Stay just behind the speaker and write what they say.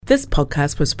This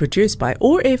podcast was produced by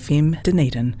OAR FM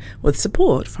Dunedin with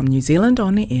support from New Zealand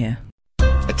On Air.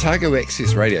 Otago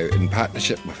Access Radio, in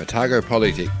partnership with Otago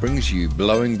Polytech, brings you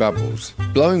Blowing Bubbles.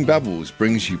 Blowing Bubbles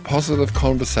brings you positive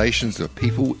conversations with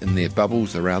people in their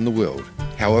bubbles around the world.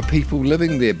 How are people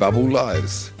living their bubble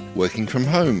lives? Working from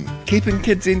home, keeping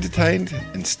kids entertained,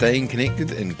 and staying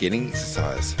connected and getting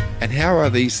exercise. And how are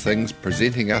these things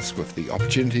presenting us with the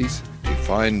opportunities to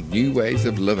find new ways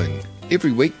of living?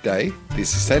 Every weekday, the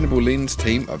Sustainable Lens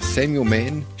team of Samuel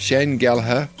Mann, Shane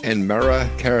Gallagher and Mara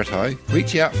Karatai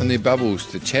reach out from their bubbles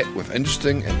to chat with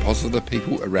interesting and positive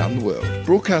people around the world.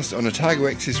 Broadcast on Otago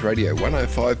Access Radio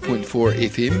 105.4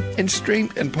 FM and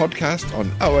streamed and podcast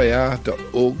on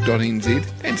oar.org.nz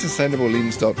and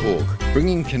sustainablelens.org,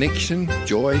 bringing connection,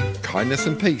 joy, kindness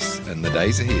and peace in the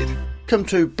days ahead. Welcome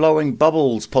to Blowing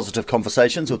Bubbles, positive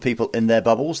conversations with people in their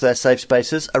bubbles, their safe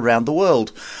spaces around the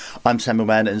world. I'm Samuel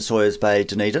Mann in Sawyers Bay,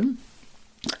 Dunedin,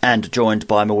 and joined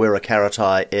by Mawera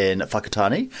Karatai in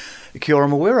Whakatane. Kia ora,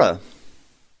 Mawera.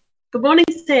 Good morning,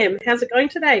 Sam. How's it going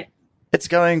today? It's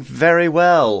going very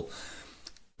well.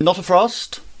 Not a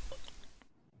frost,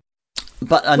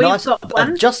 but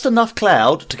just enough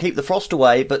cloud to keep the frost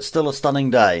away, but still a stunning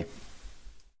day.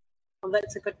 Well,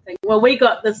 that's a good thing. Well, we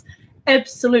got this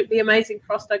absolutely amazing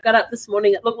frost. I got up this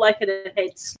morning, it looked like it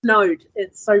had snowed.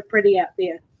 It's so pretty out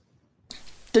there.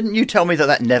 Didn't you tell me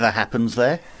that never happens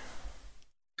there?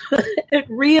 It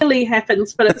really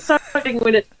happens, but it's so exciting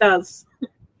when it does.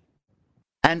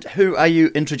 And who are you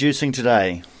introducing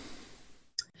today?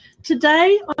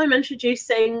 Today I'm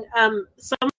introducing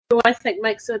someone who I think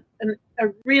makes a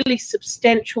really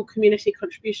substantial community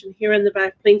contribution here in the Bay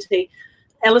of Plenty,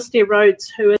 Alistair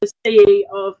Rhodes, who is CEO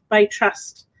of Bay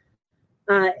Trust.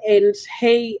 And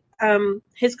he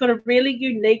has got a really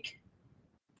unique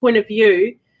point of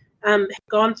view,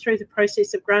 gone through the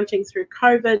process of granting through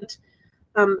COVID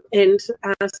and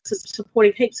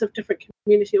supporting heaps of different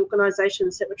community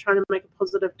organisations that were trying to make a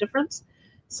positive difference.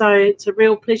 So it's a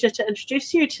real pleasure to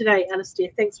introduce you today, Alistair.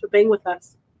 Thanks for being with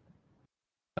us.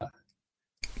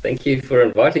 Thank you for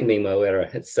inviting me,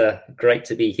 Mawera. It's great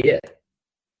to be here.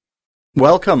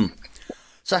 Welcome.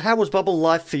 So how was bubble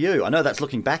life for you? I know that's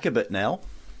looking back a bit now.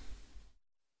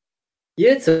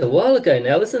 Yeah, it's a while ago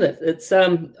now, isn't it? It's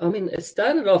it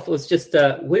started off, it was just,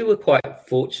 we were quite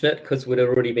fortunate because we'd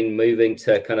already been moving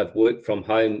to kind of work from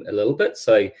home a little bit.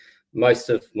 So most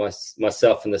of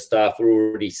myself and the staff were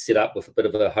already set up with a bit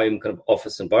of a home kind of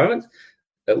office environment.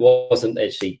 It wasn't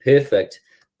actually perfect,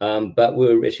 but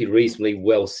we were actually reasonably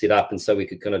well set up. And so we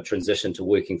could kind of transition to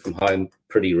working from home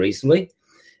pretty reasonably.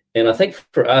 And I think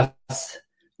for us,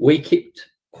 we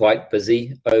kept quite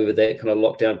busy over that kind of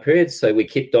lockdown period. So we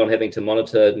kept on having to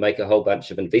monitor, make a whole bunch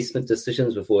of investment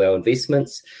decisions with all our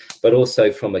investments, but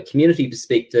also from a community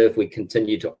perspective, we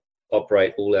continue to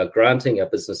operate all our granting, our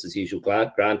business as usual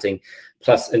granting,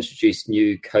 plus introduce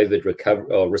new COVID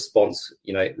recovery or response,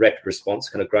 rapid response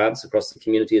kind of grants across the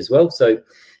community as well. So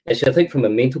actually, I think from a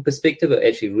mental perspective, it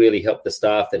actually really helped the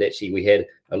staff that actually we had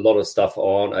a lot of stuff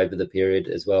on over the period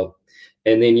as well.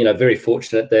 And then, very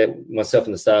fortunate that myself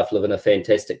and the staff live in a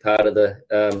fantastic part of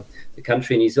the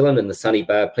country, New Zealand, in the sunny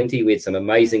Bay of Plenty. We had some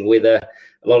amazing weather.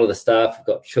 A lot of the staff have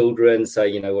got children, so,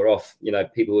 we're off,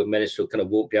 people who managed to kind of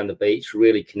walk down the beach,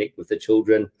 really connect with the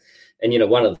children. And,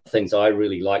 one of the things I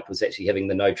really liked was actually having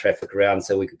the no traffic around,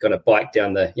 so we could kind of bike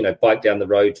down the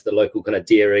road to the local kind of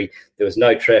dairy. There was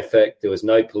no traffic, there was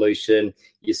no pollution.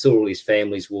 You saw all these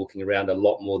families walking around a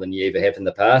lot more than you ever have in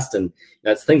the past. And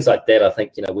it's things like that, I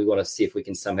think, we want to see if we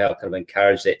can somehow kind of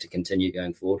encourage that to continue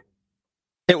going forward.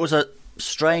 It was a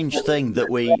strange thing that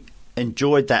we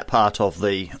enjoyed that part of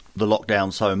the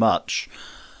lockdown so much.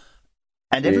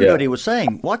 And everybody was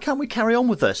saying, why can't we carry on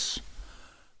with this?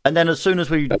 And then as soon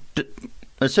as we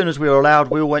were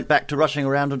allowed, we all went back to rushing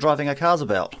around and driving our cars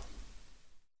about.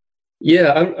 Yeah,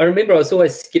 I remember I was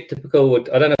always skeptical.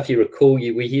 I don't know if you recall,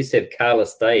 we used to have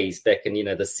carless days back in,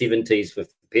 the 70s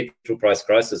with the petrol price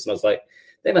crisis. And I was like,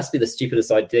 that must be the stupidest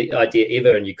idea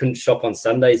ever. And you couldn't shop on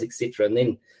Sundays, etc. And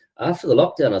then after the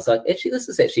lockdown, I was like, actually, this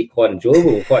is actually quite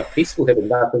enjoyable and quite peaceful having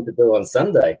nothing to do on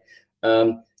Sunday.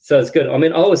 So it's good. I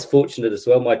was fortunate as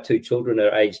well. My two children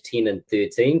are aged 10 and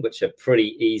 13, which are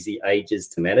pretty easy ages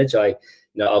to manage.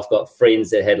 I've got friends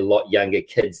that had a lot younger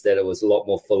kids that it was a lot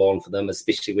more full on for them,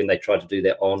 especially when they tried to do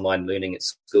their online learning at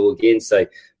school again. So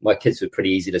my kids were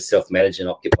pretty easy to self-manage and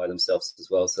occupy themselves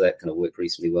as well. So that kind of worked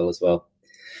reasonably well as well.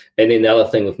 And then the other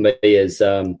thing with me is,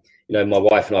 my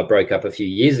wife and I broke up a few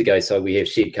years ago, so we have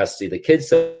shared custody of the kids.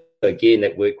 So again,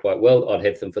 that worked quite well. I'd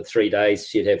have them for 3 days.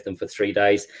 She'd have them for 3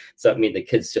 days. So it meant the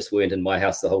kids just weren't in my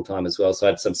house the whole time as well. So I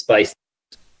had some space.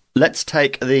 Let's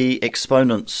take the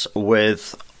exponents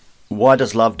with Why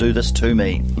does love do this to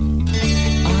me?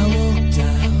 I walked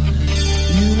down,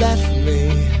 you left me.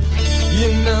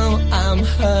 You know I'm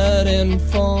hurting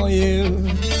for you.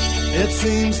 It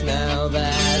seems now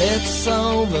that it's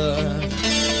over,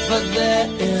 but there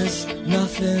is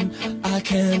nothing I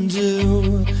can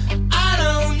do. I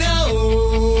don't know,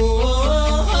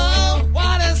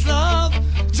 why does love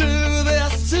do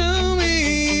this to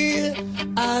me?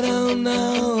 I don't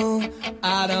know,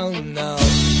 I don't know.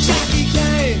 Jackie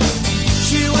came,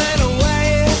 she went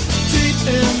away, deep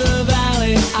in the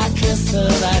valley. I kissed her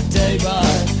that day,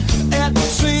 but it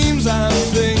seems I'm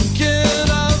thinking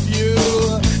of you,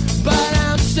 but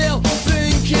I'm still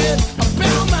thinking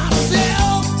about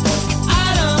myself.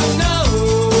 I don't know,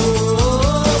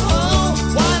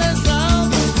 why does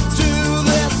love do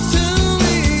this to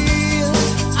me?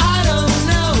 I don't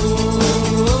know,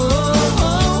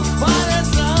 why does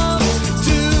love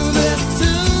do this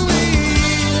to me?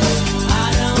 I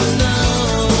don't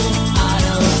know, I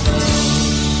don't know.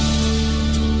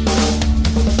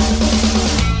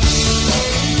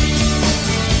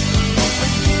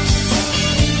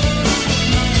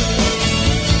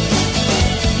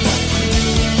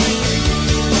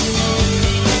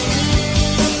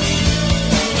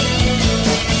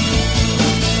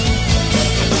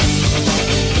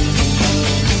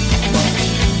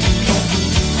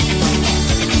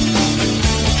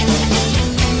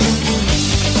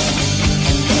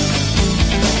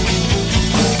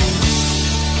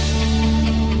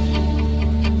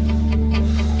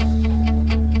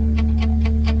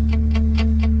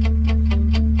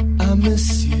 I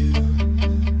miss you,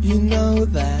 you know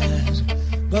that.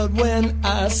 But when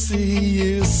I see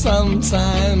you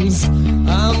sometimes,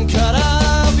 I'm cut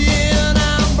off, yeah, and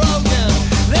I'm broken.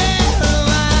 There am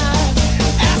I,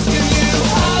 asking you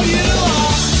how you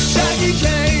are. Jackie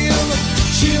came,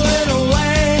 she went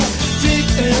away, deep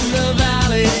in the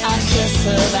valley. I kissed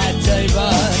her that day,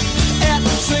 but it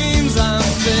seems I'm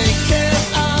thinking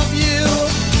of you,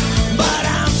 but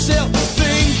I'm still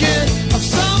thinking of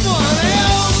someone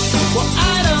else. Well,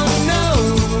 I don't know,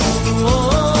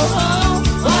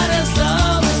 why does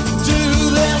love do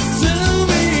this to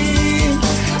me?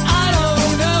 I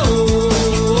don't know,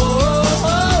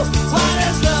 why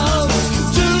does love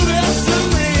do this to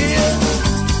me?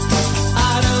 I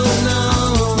don't know,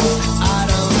 I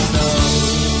don't know.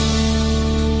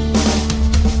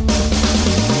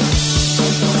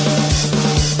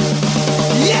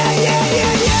 Yeah, yeah,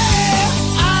 yeah, yeah.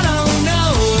 I don't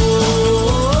know,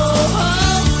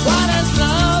 why does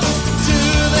love do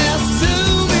this to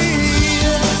me?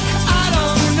 I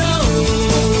don't know,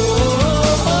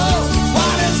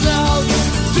 why does love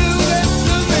do this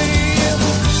to me?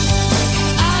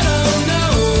 I don't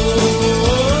know,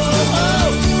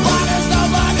 why does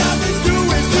love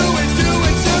do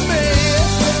it to me?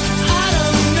 I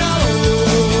don't know,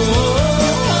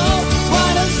 why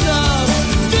does love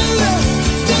do this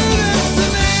to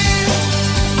me?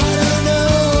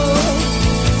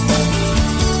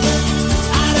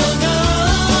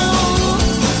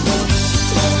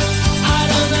 I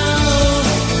don't know, I don't know,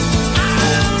 I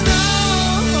don't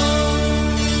know.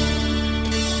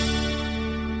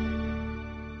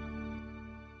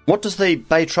 What does the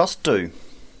Bay Trust do?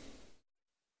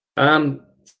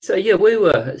 So yeah, we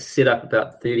were set up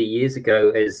about 30 years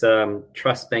ago as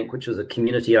Trust Bank, which was a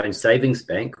community-owned savings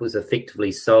bank, was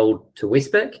effectively sold to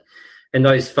Westpac, and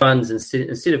those funds,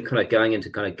 instead of kind of going into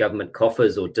kind of government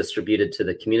coffers or distributed to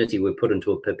the community, were put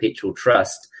into a perpetual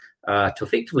trust to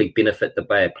effectively benefit the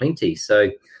Bay of Plenty. So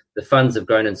the funds have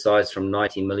grown in size from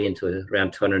 90 million to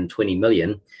around 220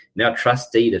 million. Now,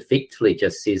 trust deed effectively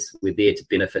just says we're there to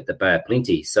benefit the Bay of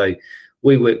Plenty. So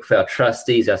we work with our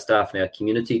trustees, our staff, and our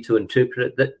community to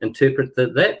interpret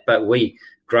that, but we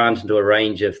grant into a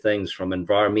range of things from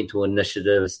environmental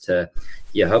initiatives to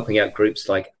helping out groups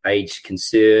like Age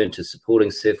Concern to supporting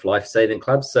surf lifesaving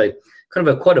clubs. So kind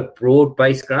of quite a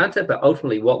broad-based grantor, but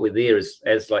ultimately what we're there is,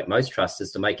 as like most trusts,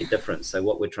 is to make a difference. So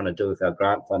what we're trying to do with our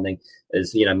grant funding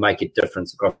is, make a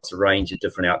difference across a range of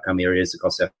different outcome areas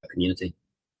across our community.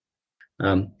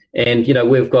 And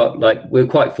we're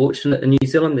quite fortunate in New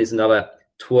Zealand. There's another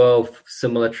 12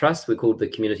 similar trusts. We're called the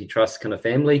Community Trust kind of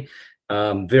family.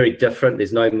 Very different.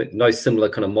 There's no similar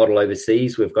kind of model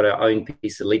overseas. We've got our own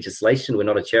piece of legislation. We're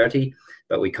not a charity,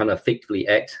 but we kind of effectively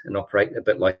act and operate a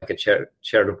bit like a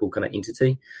charitable kind of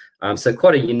entity. So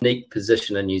quite a unique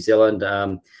position in New Zealand.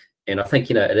 And I think,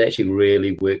 it actually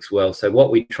really works well. So what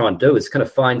we try and do is kind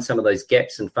of find some of those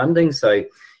gaps in funding. So,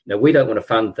 we don't want to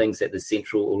fund things that the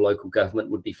central or local government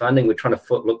would be funding. We're trying to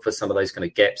look for some of those kind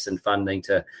of gaps in funding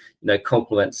to,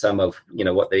 complement some of,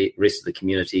 what the rest of the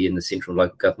community and the central and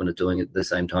local government are doing at the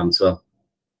same time as well.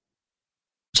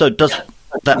 So does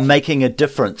that making a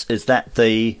difference, is that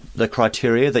the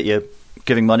criteria that you're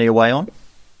giving money away on?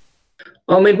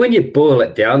 I mean, when you boil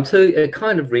it down to, it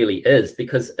kind of really is,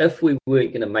 because if we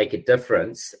weren't going to make a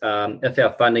difference, if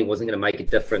our funding wasn't going to make a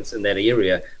difference in that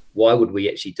area, why would we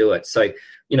actually do it? So,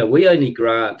 we only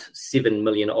grant $7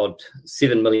 million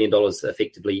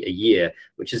effectively a year,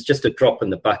 which is just a drop in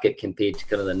the bucket compared to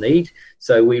kind of the need.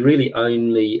 So we really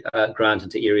only grant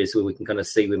into areas where we can kind of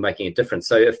see we're making a difference.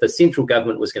 So if the central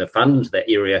government was going to fund into that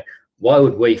area, why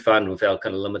would we fund with our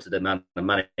kind of limited amount of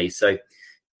money? So,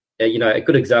 a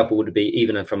good example would be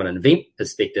even from an event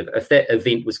perspective. If that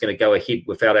event was going to go ahead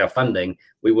without our funding,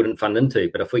 we wouldn't fund into.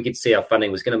 But if we could see our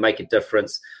funding was going to make a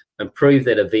difference, improve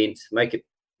that event, make it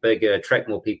bigger, attract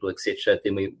more people, etc.,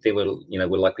 then we're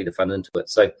likely to fund into it.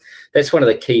 So that's one of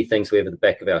the key things we have at the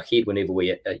back of our head whenever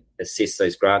we assess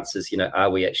those grants is,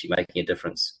 are we actually making a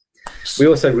difference? We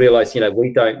also realise,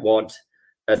 we don't want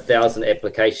 1,000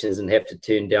 applications and have to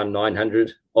turn down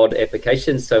 900 odd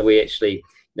applications. So we actually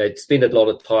spend a lot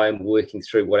of time working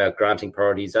through what our granting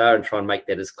priorities are and try and make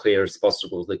that as clear as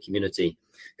possible to the community,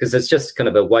 because it's just kind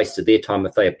of a waste of their time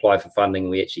if they apply for funding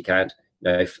and we actually can't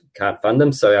fund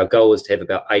them. So our goal is to have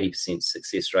about 80%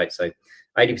 success rate. So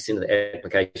 80% of the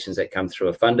applications that come through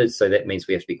are funded. So that means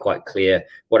we have to be quite clear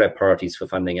what our priorities for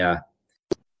funding are.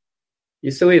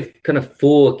 Yeah, so we have kind of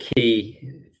 4 key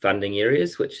funding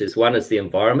areas, which is one is the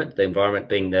environment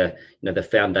being the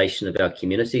foundation of our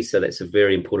community. So that's a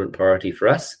very important priority for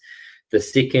us. The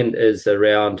second is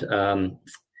around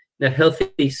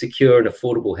healthy, secure and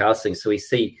affordable housing. So we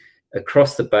see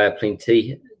across the Bay of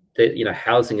Plenty that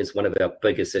housing is one of our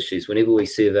biggest issues. Whenever we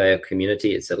survey our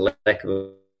community, it's a lack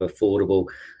of affordable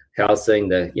housing,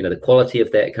 the quality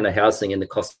of that kind of housing and the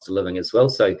cost of living as well.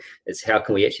 So it's how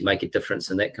can we actually make a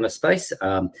difference in that kind of space.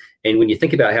 And when you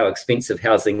think about how expensive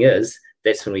housing is,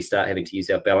 that's when we start having to use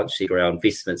our balance sheet or our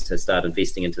investments to start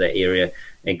investing into that area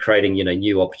and creating,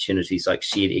 new opportunities like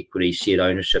shared equity, shared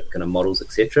ownership kind of models,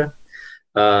 etc.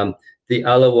 The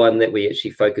other one that we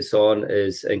actually focus on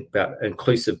is about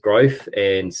inclusive growth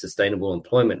and sustainable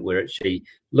employment. We're actually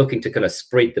looking to kind of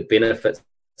spread the benefits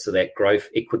of that growth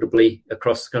equitably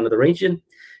across kind of the region.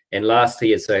 And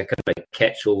lastly, is a kind of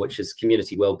catch-all, which is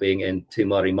community wellbeing and Tū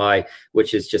Māori Mai,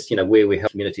 which is just, where we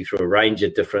help community through a range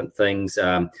of different things.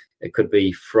 It could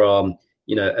be from,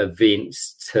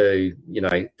 events to,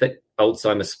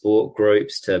 Alzheimer's support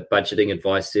groups to budgeting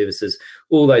advice services,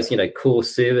 all those, core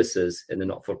services in the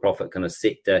not-for-profit kind of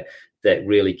sector that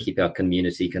really keep our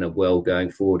community kind of well going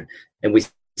forward. And we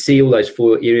see all those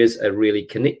 4 areas are really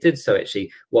connected. So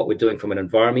actually what we're doing from an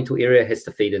environmental area has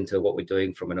to feed into what we're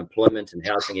doing from an employment and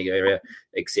housing area,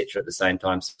 etc. at the same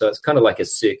time. So it's kind of like a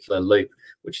circular loop,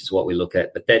 which is what we look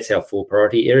at. But that's our 4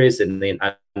 priority areas. And then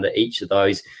under each of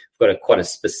those, we've got quite a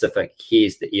specific,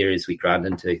 here's the areas we grant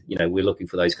into. We're looking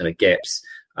for those kind of gaps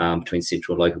between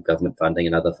central and local government funding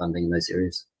and other funding in those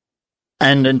areas.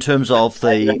 And in terms of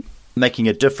the making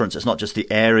a difference, it's not just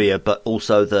the area, but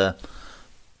also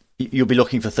you'll be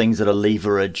looking for things that are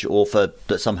leverage or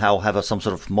that somehow have some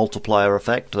sort of multiplier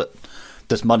effect, that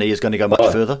this money is going to go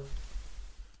much further?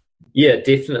 Yeah,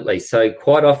 definitely. So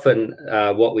quite often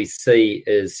what we see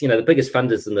is, the biggest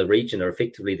funders in the region are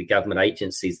effectively the government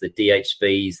agencies, the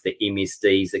DHBs, the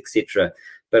MSDs, etc.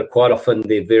 But quite often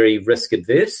they're very risk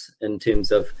adverse in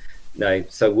terms of,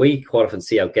 so we quite often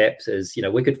see our gaps as,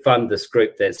 we could fund this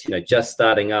group that's, just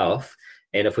starting off.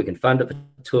 And if we can fund it for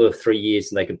 2 or 3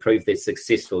 years and they can prove they're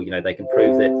successful, they can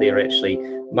prove that they're actually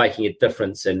making a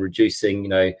difference and reducing,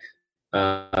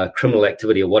 criminal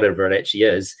activity or whatever it actually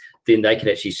is, then they can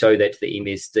actually show that to the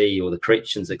MSD or the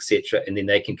corrections, etc., and then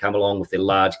they can come along with their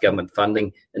large government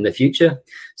funding in the future.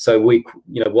 So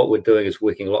what we're doing is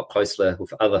working a lot closer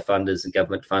with other funders and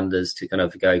government funders to kind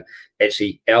of go,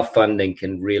 actually, our funding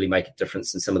can really make a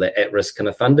difference in some of the at-risk kind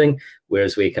of funding,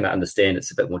 whereas we kind of understand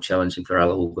it's a bit more challenging for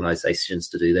other organisations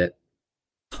to do that.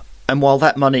 And while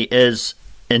that money is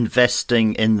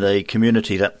investing in the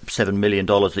community, that $7 million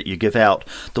that you give out,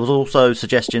 there was also a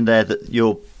suggestion there that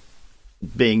you're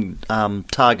being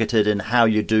targeted in how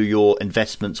you do your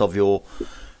investments of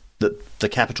the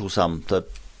capital sum.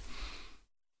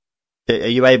 Are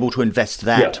you able to invest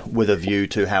that with a view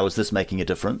to how is this making a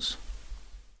difference?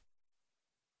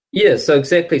 Yeah, so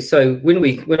exactly. So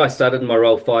when I started in my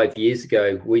role 5 years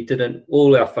ago,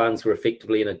 all our funds were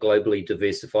effectively in a globally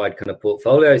diversified kind of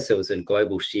portfolio. So it was in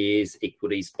global shares,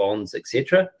 equities, bonds,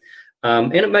 etc.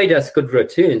 And it made us good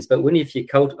returns. But if you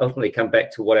ultimately come back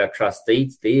to what our trust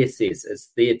deeds there says,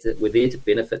 we're there to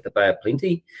benefit the Bay of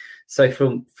Plenty. So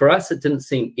for us, it didn't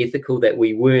seem ethical that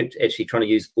we weren't actually trying to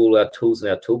use all our tools in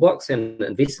our toolbox, and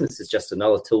investments is just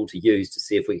another tool to use to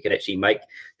see if we could actually make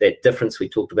that difference we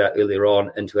talked about earlier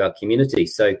on into our community.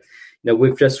 So,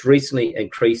 we've just recently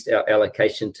increased our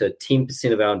allocation to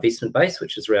 10% of our investment base,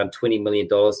 which is around $20 million,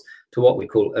 to what we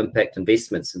call impact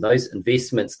investments. And those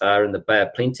investments are in the Bay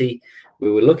of Plenty.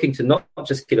 We were looking to not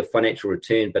just get a financial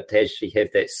return, but to actually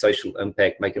have that social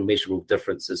impact, make a measurable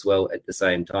difference as well at the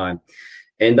same time.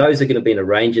 And those are going to be in a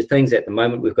range of things. At the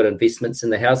moment, we've got investments in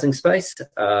the housing space,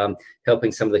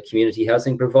 helping some of the community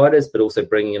housing providers, but also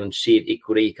bringing in shared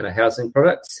equity kind of housing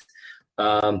products.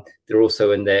 They're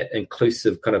also in that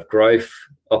inclusive kind of growth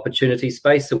opportunity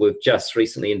space. So we've just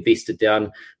recently invested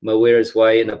down Mawera's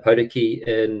Way in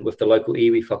Opotiki with the local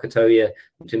iwi Whakatauia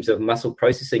in terms of muscle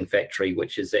processing factory,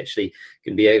 which is actually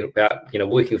going to be about,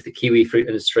 working with the kiwi fruit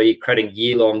industry, creating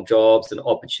year-long jobs and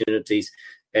opportunities,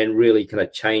 and really kind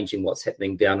of changing what's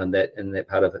happening down in that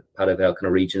part of our kind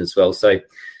of region as well. So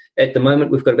at the moment,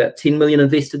 we've got about 10 million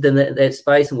invested in that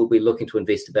space, and we'll be looking to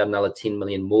invest about another 10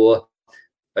 million more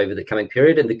over the coming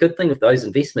period. And the good thing with those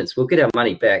investments, we'll get our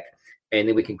money back, and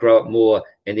then we can grow it more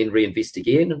and then reinvest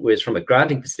again. Whereas from a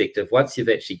granting perspective, once you've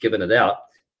actually given it out,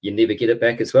 you never get it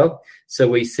back as well. So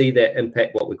we see that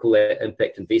impact, what we call that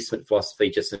impact investment philosophy,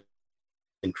 just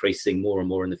increasing more and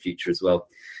more in the future as well.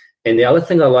 And the other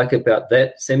thing I like about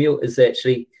that, Samuel, is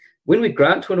actually when we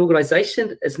grant to an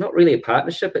organisation, it's not really a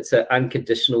partnership. It's an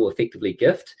unconditional, effectively,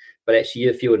 gift. But actually,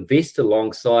 if you invest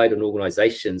alongside an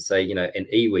organisation, say, an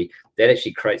iwi, that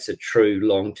actually creates a true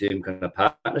long-term kind of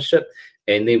partnership.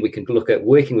 And then we can look at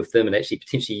working with them and actually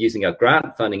potentially using our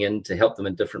grant funding in to help them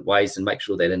in different ways and make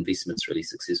sure that investment's really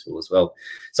successful as well.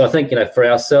 So I think, for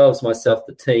ourselves, myself,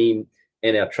 the team,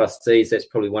 and our trustees, that's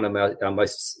probably one of our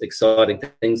most exciting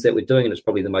things that we're doing, and it's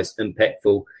probably the most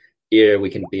impactful area we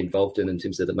can be involved in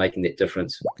terms of making that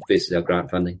difference versus our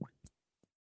grant funding.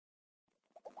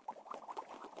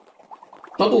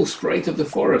 Bubble Sprite of the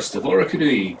Forest of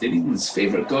Orokonui, Dunedin's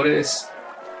favourite goddess,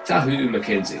 Tahu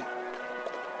Mackenzie.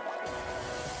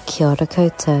 Kia ora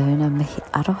koutou, ngā mihi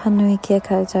aroha nui kia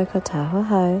koutou ko tāua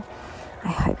hau. I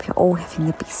hope you're all having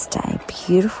the best day,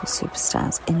 beautiful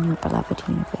superstars in your beloved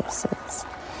universes.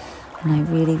 And I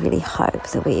really, really hope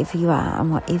that wherever you are and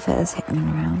whatever is happening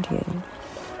around you,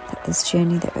 that this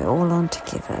journey that we're all on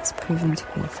together is proving to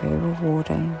be very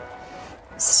rewarding,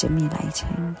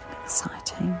 stimulating,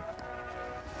 exciting,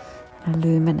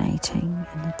 illuminating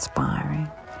and inspiring.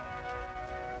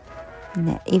 And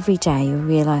that every day you're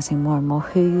realising more and more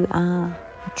who you are,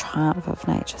 the triumph of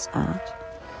nature's art,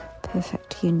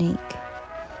 perfect, unique,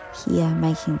 here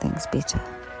making things better.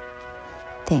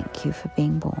 Thank you for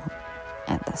being born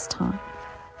at this time.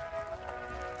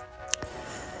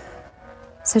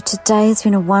 So today has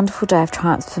been a wonderful day of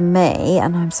triumph for me,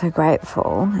 and I'm so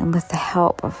grateful. And with the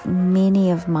help of many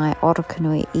of my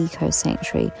Orokonui Eco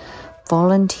Sanctuary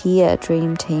volunteer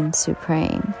Dream Team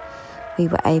Supreme, we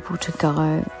were able to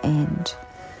go and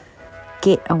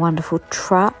get a wonderful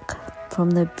truck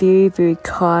from the very, very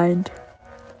kind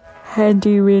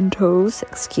Handy Rentals.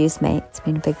 Excuse me, it's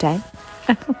been a big day.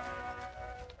 And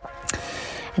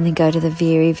then go to the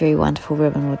very, very wonderful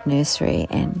Ribbonwood Nursery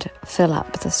and fill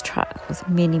up this truck with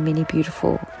many, many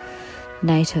beautiful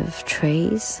native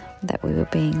trees that we were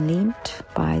being lent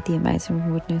by the amazing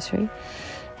Ribbonwood Nursery.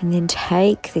 And then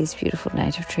take these beautiful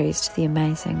native trees to the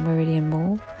amazing Meridian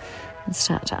Mall and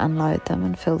start to unload them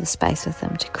and fill the space with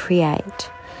them to create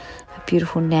a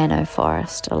beautiful nano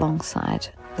forest alongside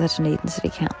the Dunedin City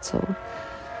Council,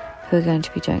 who are going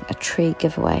to be doing a tree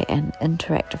giveaway and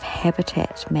interactive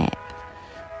habitat map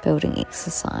building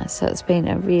exercise. So it's been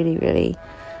a really, really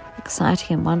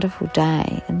exciting and wonderful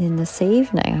day. And then this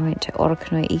evening I went to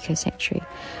Orokonui Eco Sanctuary,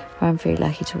 where I'm very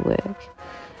lucky to work,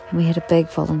 and we had a big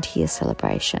volunteer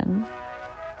celebration.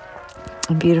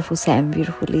 And beautiful Sam and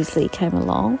beautiful Leslie came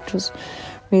along, which was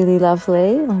really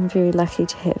lovely. I'm very lucky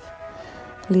to have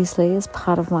Leslie as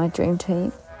part of my dream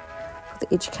team for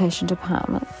the education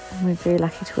department, and we're very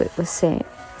lucky to work with Sam.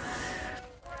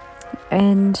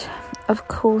 And of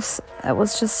course, it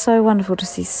was just so wonderful to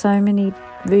see so many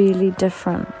really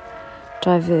different,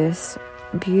 diverse,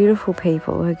 beautiful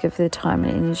people who give their time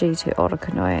and energy to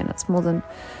Orokonui, and it's more than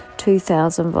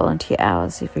 2,000 volunteer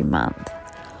hours every month.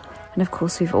 And of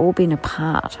course, we've all been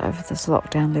apart over this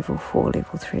lockdown, level 4,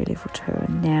 level 3, level 2,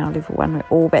 and now level 1. We're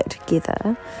all back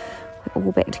together. We're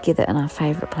all back together in our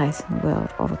favourite place in the world,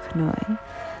 Orokonui.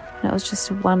 And it was just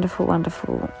a wonderful,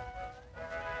 wonderful,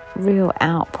 real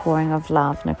outpouring of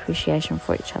love and appreciation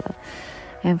for each other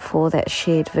and for that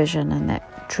shared vision and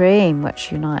that dream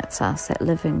which unites us, that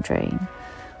living dream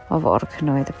of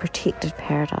Orokonui, the protected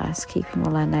paradise, keeping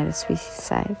all our native species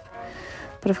safe.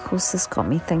 But of course, this got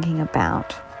me thinking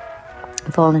about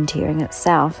volunteering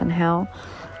itself and how,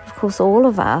 of course, all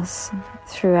of us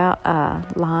throughout our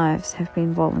lives have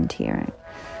been volunteering,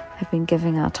 have been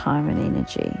giving our time and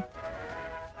energy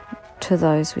to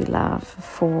those we love,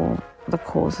 for the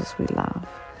causes we love,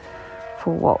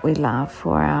 for what we love,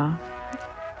 for our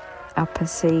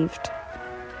perceived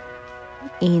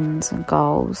ends and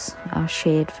goals, our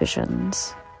shared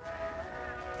visions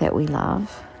that we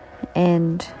love.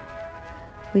 And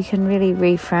we can really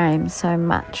reframe so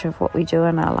much of what we do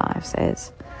in our lives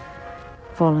as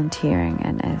volunteering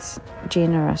and as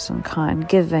generous and kind,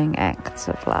 giving acts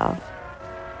of love.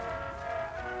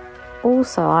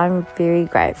 Also, I'm very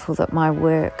grateful that my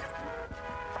work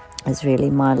is really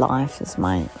my life, is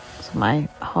my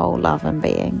whole love and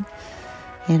being.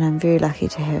 And I'm very lucky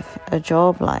to have a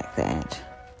job like that.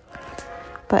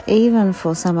 But even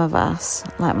for some of us,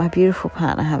 like my beautiful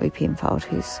partner Harvey Penfold,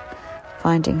 who's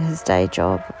finding his day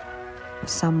job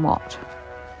somewhat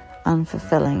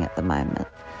unfulfilling at the moment,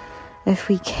 if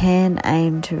we can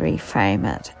aim to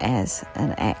reframe it as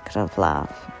an act of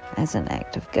love, as an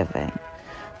act of giving,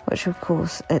 which of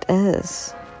course it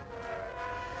is.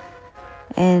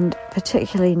 And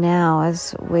particularly now,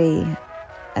 as we,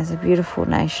 as a beautiful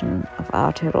nation of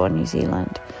Aotearoa, New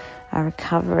Zealand, are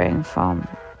recovering from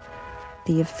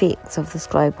the effects of this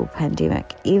global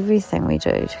pandemic, everything we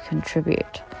do to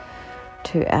contribute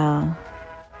to our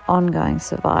ongoing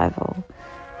survival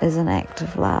is an act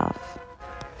of love.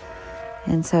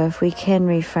 And so if we can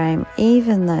reframe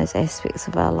even those aspects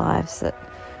of our lives that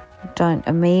don't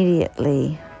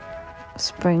immediately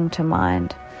spring to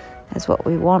mind as what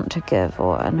we want to give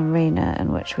or an arena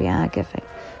in which we are giving.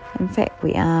 In fact,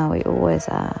 we always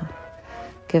are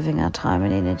giving our time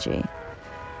and energy.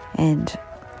 And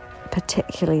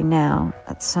particularly now,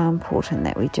 it's so important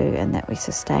that we do and that we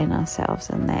sustain ourselves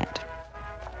in that.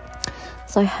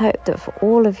 So I hope that for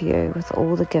all of you, with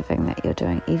all the giving that you're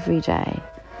doing every day,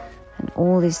 in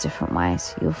all these different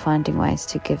ways, you're finding ways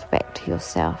to give back to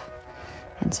yourself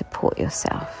and support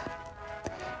yourself.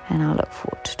 And I look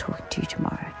forward to talking to you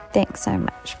tomorrow. Thanks so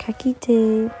much. Ka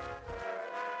kite.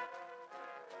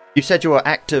 You said you were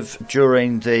active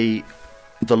during the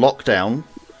lockdown.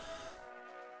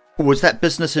 Was that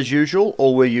business as usual,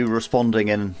 or were you responding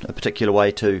in a particular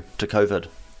way to COVID?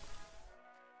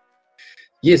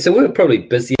 Yeah, so we were probably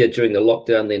busier during the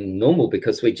lockdown than normal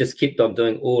because we just kept on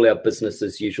doing all our business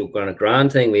as usual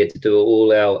granting. We had to do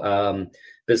all our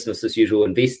business as usual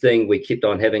investing. We kept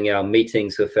on having our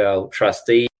meetings with our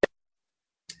trustees.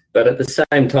 But at the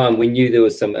same time, we knew there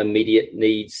was some immediate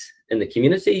needs in the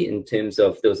community in terms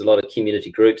of there was a lot of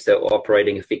community groups that were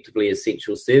operating effectively as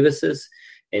essential services.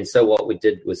 And so what we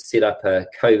did was set up a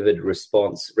COVID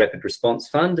rapid response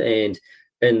fund. And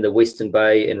in the Western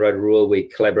Bay and Rotorua, we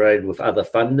collaborated with other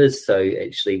funders. So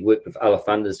actually worked with other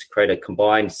funders to create a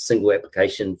combined single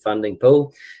application funding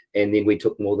pool. And then we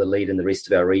took more of the lead in the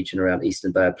rest of our region around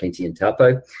Eastern Bay of Plenty and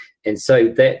Taupo. And so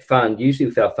that fund, usually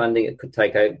with our funding, it could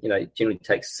take, generally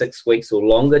takes 6 weeks or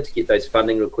longer to get those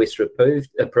funding requests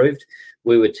approved.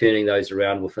 We were turning those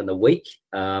around within a week.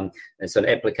 And so an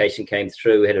application came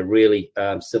through. We had a really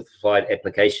simplified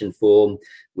application form.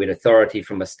 We had authority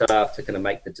from our staff to kind of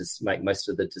make most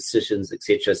of the decisions,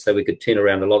 etc. So we could turn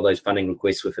around a lot of those funding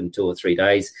requests within 2 or 3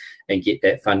 days and get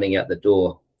that funding out the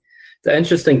door. The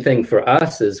interesting thing for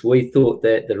us is we thought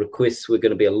that the requests were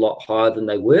going to be a lot higher than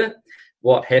they were.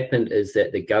 What happened is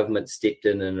that the government stepped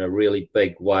in a really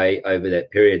big way over that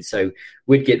period. So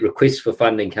we'd get requests for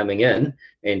funding coming in,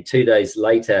 and 2 days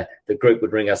later, the group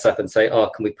would ring us up and say, oh,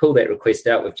 can we pull that request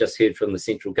out? We've just heard from the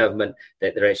central government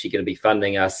that they're actually going to be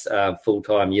funding us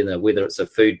full-time, whether it's a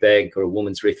food bag or a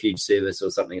women's refuge service or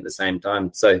something at the same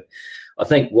time. So I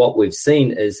think what we've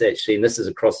seen is actually, and this is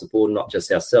across the board, not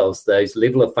just ourselves, those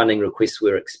level of funding requests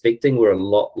we're expecting were a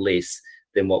lot less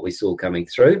than what we saw coming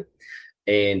through.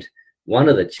 And one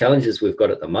of the challenges we've got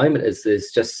at the moment is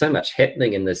there's just so much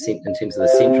happening in terms of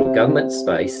the central government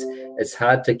space. It's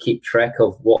hard to keep track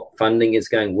of what funding is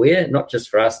going where, not just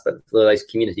for us, but for those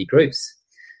community groups.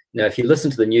 Now, if you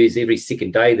listen to the news every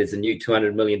second day, there's a new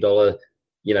 $200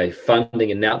 million,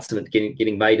 funding announcement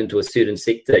getting made into a certain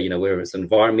sector, whether it's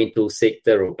environmental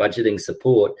sector or budgeting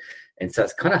support. And so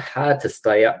it's kind of hard to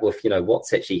stay up with,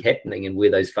 what's actually happening and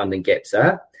where those funding gaps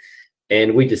are.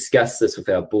 And we discussed this with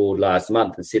our board last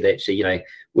month and said, actually,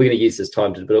 we're going to use this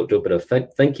time to do a bit of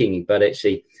thinking, but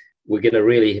actually, we're going to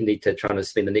really need to try to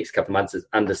spend the next couple of months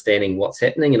understanding what's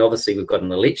happening. And obviously, we've got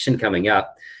an election coming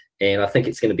up. And I think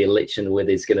it's going to be an election where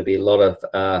there's going to be a lot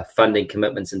of funding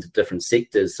commitments into different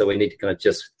sectors. So we need to kind of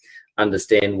just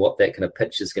understand what that kind of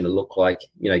pitch is going to look like,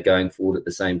 going forward at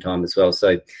the same time as well.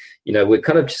 So, we're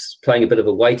kind of just playing a bit of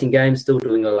a waiting game, still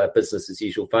doing all our business as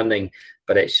usual funding,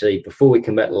 but actually before we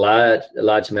commit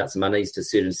large amounts of monies to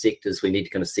certain sectors, we need to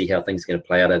kind of see how things are going to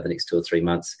play out over the next 2 or 3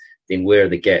 months. Then where are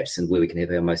the gaps and where we can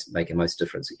make our most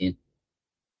difference again.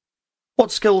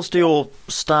 What skills do your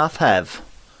staff have?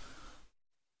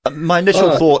 My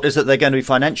initial thought is that they're going to be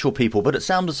financial people, but it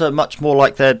sounds much more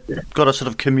like they've got a sort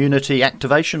of community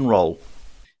activation role.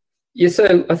 Yeah,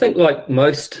 so I think like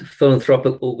most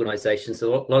philanthropic organisations, a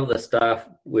lot of the staff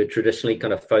were traditionally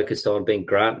kind of focused on being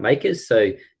grant makers,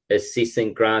 so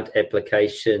assessing grant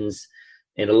applications,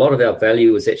 and a lot of our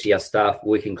value was actually our staff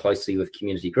working closely with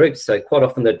community groups. So quite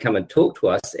often they'd come and talk to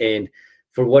us, and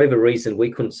for whatever reason, we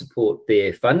couldn't support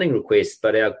their funding requests,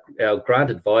 but our grant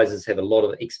advisors have a lot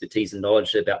of expertise and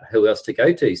knowledge about who else to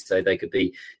go to. So they could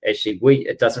be,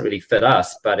 it doesn't really fit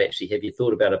us, but actually, have you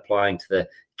thought about applying to the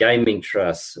gaming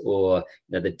trusts or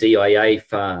the DIA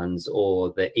funds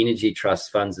or the energy trust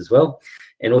funds as well?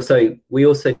 And also, we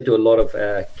also do a lot of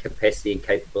capacity and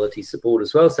capability support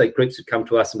as well. So groups would come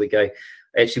to us and we go,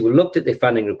 actually, we looked at their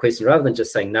funding requests, and rather than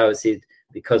just saying no, it said,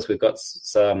 because we've got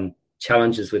some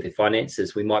challenges with their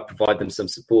finances, we might provide them some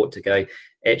support to go,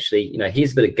 actually,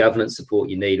 here's a bit of governance support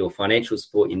you need or financial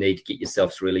support you need to get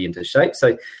yourselves really into shape.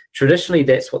 So traditionally,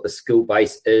 that's what the skill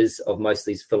base is of most of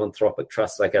these philanthropic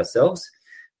trusts like ourselves.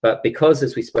 But because,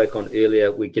 as we spoke on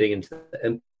earlier, we're getting into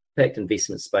the impact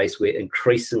investment space, we're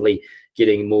increasingly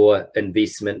getting more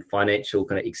investment financial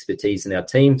kind of expertise in our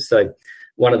team. So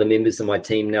one of the members of my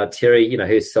team now, Terry,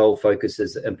 her sole focus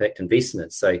is impact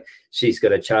investments. So she's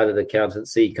got a chartered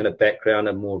accountancy kind of background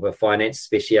and more of a finance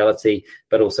speciality,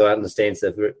 but also understands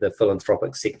the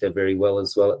philanthropic sector very well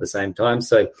as well at the same time.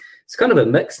 So it's kind of a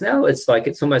mix now. It's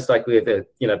almost like we have a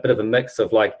bit of a mix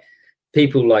of like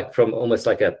people like from almost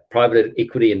like a private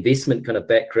equity investment kind of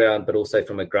background, but also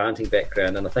from a granting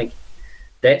background. And I think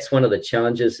that's one of the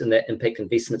challenges in that impact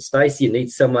investment space. You need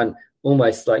someone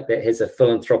almost like that has a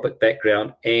philanthropic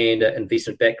background and an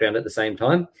investment background at the same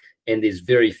time. And there's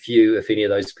very few, if any,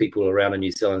 of those people around in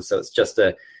New Zealand. So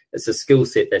it's a skill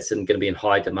set that's going to be in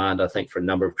high demand, I think, for a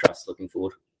number of trusts looking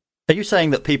forward. Are you saying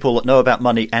that people that know about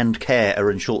money and care are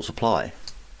in short supply?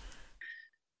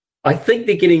 I think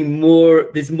they're getting more.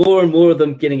 There's more and more of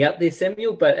them getting out there,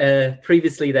 Samuel. But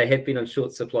previously they have been on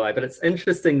short supply. But it's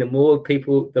interesting. The more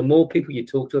people you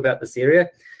talk to about this area,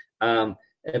 and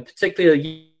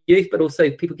particularly youth, but also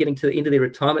people getting to the end of their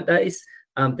retirement days,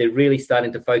 they're really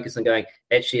starting to focus on going,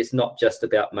 actually, it's not just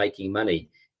about making money.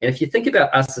 And if you think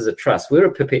about us as a trust, we're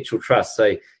a perpetual trust.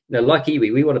 So, like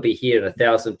iwi, we want to be here in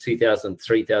 1,000, 2,000,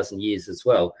 3,000 years as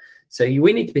well. So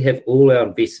we need to have all our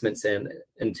investments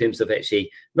in terms of actually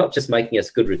not just making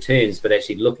us good returns, but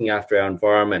actually looking after our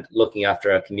environment, looking after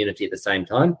our community at the same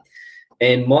time.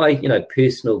 And my,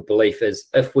 personal belief is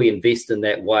if we invest in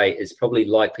that way, it's probably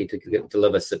likely to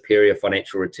deliver superior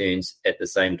financial returns at the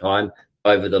same time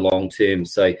over the long term.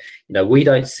 So, we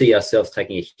don't see ourselves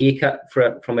taking a haircut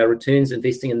from our returns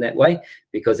investing in that way,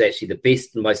 because actually the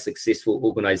best and most successful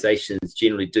organisations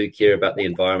generally do care about the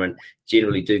environment,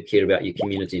 generally do care about your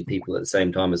community and people at the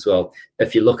same time as well,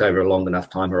 if you look over a long enough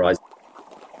time horizon.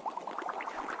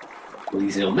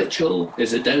 Liesl Mitchell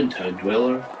is a downtown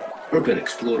dweller, urban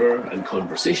explorer and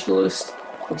conversationalist,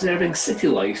 observing city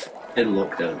life in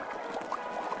lockdown.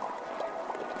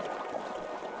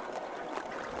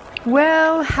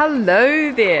 Well,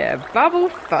 hello there, bubble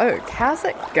folk. How's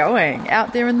it going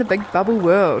out there in the big bubble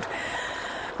world?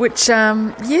 Which,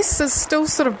 yes, is still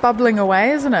sort of bubbling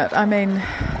away, isn't it? I mean,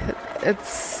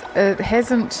 it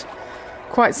hasn't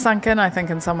quite sunk in, I think,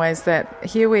 in some ways, that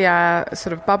here we are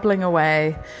sort of bubbling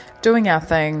away, doing our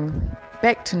thing,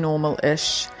 back to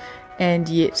normal-ish, and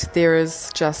yet there is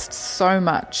just so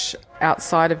much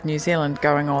outside of New Zealand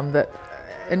going on that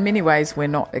in many ways we're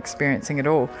not experiencing at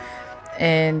all.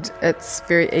 And it's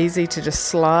very easy to just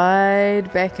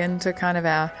slide back into kind of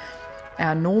our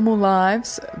normal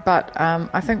lives. But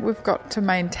I think we've got to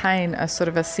maintain a sort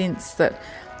of a sense that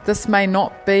this may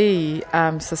not be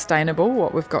sustainable,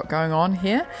 what we've got going on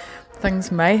here.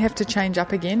 Things may have to change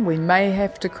up again. We may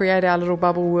have to create our little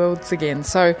bubble worlds again.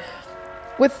 So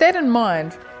with that in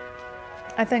mind,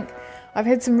 I think I've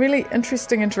had some really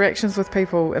interesting interactions with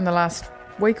people in the last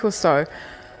week or so,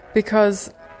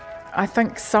 because I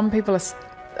think some people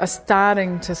are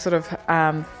starting to sort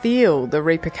of feel the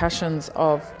repercussions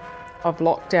of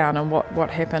lockdown and what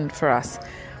happened for us.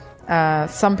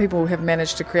 Some people have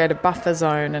managed to create a buffer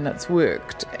zone and it's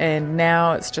worked, and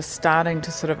now it's just starting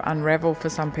to sort of unravel for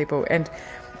some people. And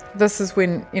this is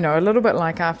when, a little bit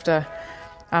like after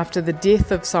after the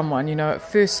death of someone, at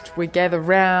first we gather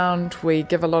round, we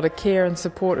give a lot of care and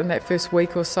support in that first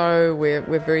week or so. We're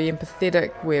very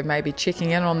empathetic. We're maybe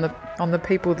checking in on the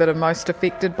people that are most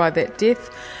affected by that death.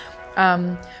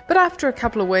 But after a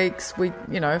couple of weeks,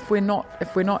 if we're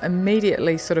not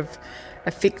immediately sort of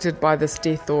affected by this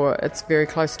death, or it's very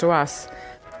close to us,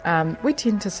 we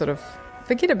tend to sort of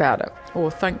forget about it or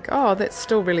think, oh, that's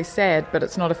still really sad, but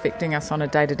it's not affecting us on a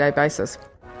day-to-day basis.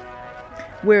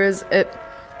 Whereas it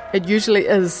usually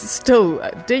is still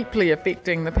deeply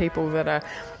affecting the people that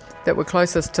were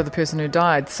closest to the person who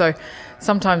died. So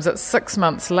sometimes it's 6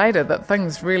 months later that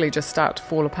things really just start to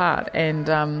fall apart,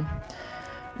 and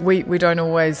we don't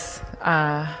always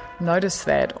notice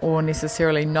that or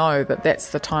necessarily know that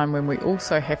that's the time when we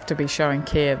also have to be showing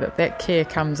care, that care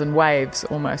comes in waves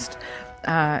almost.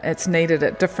 It's needed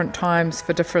at different times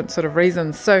for different sort of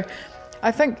reasons. So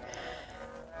I think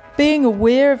being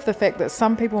aware of the fact that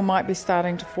some people might be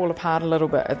starting to fall apart a little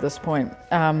bit at this point,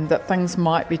 that things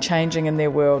might be changing in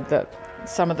their world, that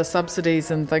some of the subsidies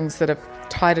and things that have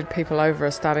tided people over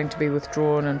are starting to be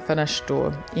withdrawn and finished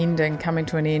or coming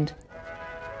to an end.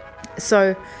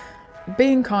 So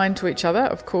being kind to each other,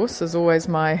 of course, is always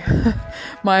my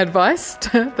my advice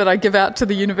that I give out to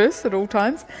the universe at all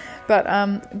times. But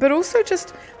also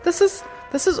just this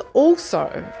is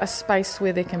also a space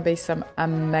where there can be some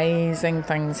amazing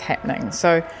things happening.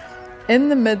 So in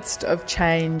the midst of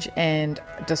change and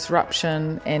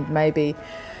disruption and maybe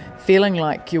feeling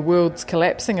like your world's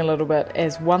collapsing a little bit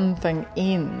as one thing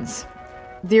ends,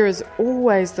 there is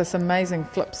always this amazing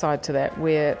flip side to that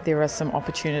where there are some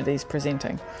opportunities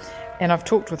presenting. And I've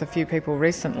talked with a few people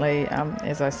recently,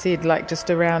 as I said, like just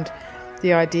around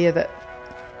the idea that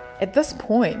at this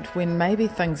point, when maybe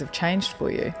things have changed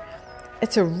for you,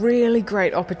 it's a really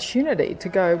great opportunity to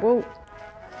go, well,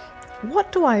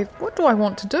 what do I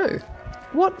want to do?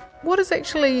 What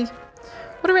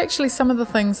are actually some of the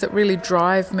things that really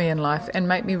drive me in life and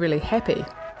make me really happy?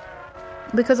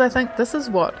 Because I think this is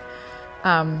what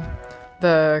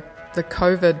the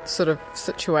COVID sort of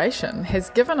situation has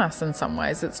given us in some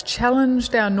ways. It's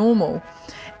challenged our normal,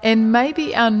 and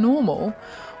maybe our normal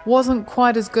wasn't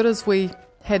quite as good as we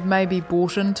had maybe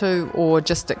bought into or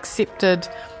just accepted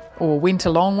or went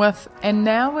along with. And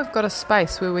now we've got a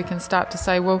space where we can start to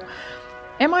say, well,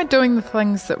 am I doing the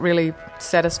things that really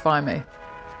satisfy me?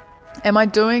 Am I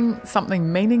doing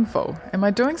something meaningful? Am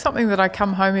I doing something that I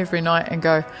come home every night and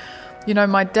go,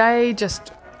 my day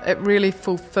it really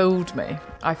fulfilled me.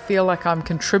 I feel like I'm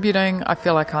contributing. I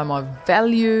feel like I'm of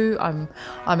value. I'm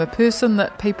a person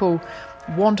that people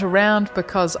want around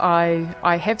because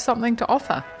I have something to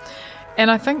offer. And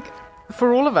I think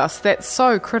for all of us, that's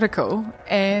so critical.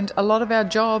 And a lot of our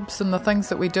jobs and the things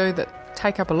that we do that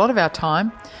take up a lot of our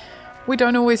time, we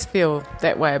don't always feel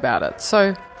that way about it.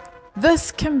 So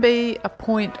this can be a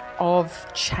point of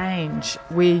change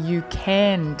where you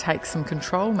can take some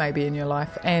control maybe in your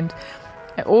life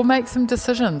or make some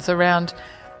decisions around,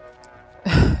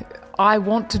 I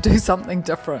want to do something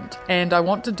different and I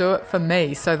want to do it for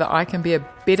me so that I can be a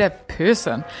better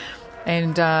person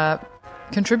and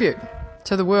contribute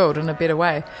to the world in a better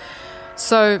way.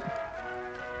 So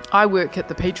I work at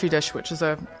the Petri Dish, which is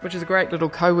a great little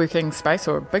co-working space,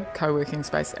 or a big co-working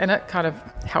space, and it kind of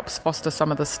helps foster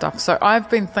some of this stuff. So I've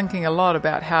been thinking a lot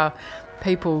about how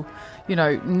people,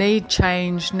 need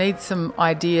change, need some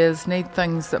ideas, need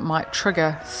things that might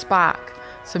spark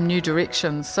some new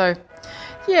directions. So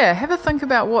yeah, have a think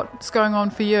about what's going on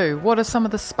for you. What are some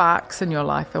of the sparks in your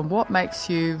life and what makes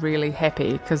you really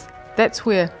happy? Because that's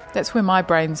where my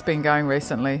brain's been going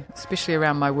recently, especially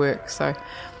around my work. So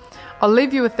I'll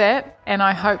leave you with that, and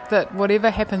I hope that whatever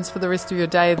happens for the rest of your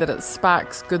day, that it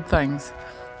sparks good things.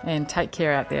 And take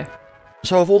care out there.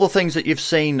 So of all the things that you've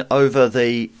seen over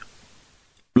the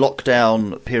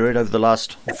lockdown period, over the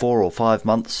last 4 or 5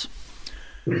 months,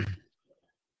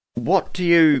 what do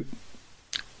you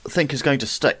think is going to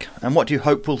stick, and what do you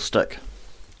hope will stick?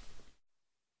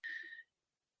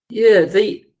 Yeah,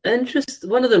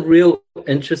 one of the real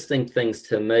interesting things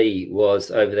to me was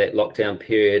over that lockdown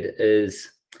period is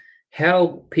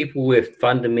how people were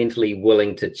fundamentally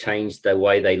willing to change the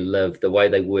way they live, the way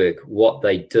they work, what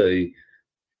they do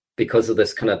because of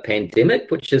this kind of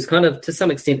pandemic, which is kind of, to some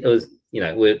extent, it was,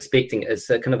 we're expecting it's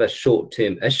a kind of a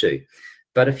short-term issue.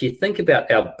 But if you think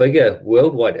about our bigger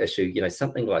worldwide issue,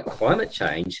 something like climate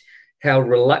change, how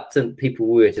reluctant people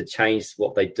were to change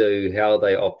what they do, how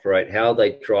they operate, how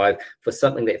they drive for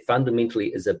something that fundamentally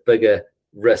is a bigger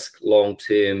risk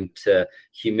long-term to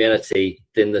humanity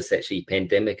than this actually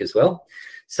pandemic as well.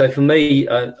 So for me,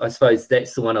 I suppose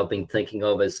that's the one I've been thinking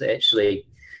of, is actually,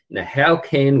 how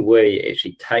can we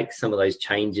actually take some of those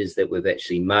changes that we've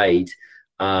actually made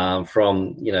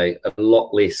from, a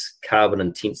lot less carbon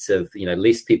intensive,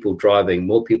 less people driving,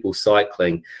 more people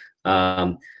cycling,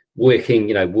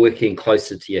 working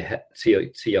closer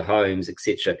to your homes,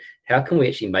 etc. How can we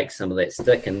actually make some of that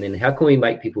stick? And then how can we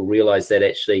make people realize that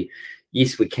actually,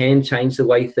 yes, we can change the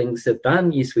way things have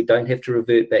done. Yes, we don't have to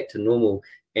revert back to normal.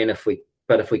 And if we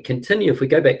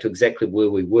go back to exactly where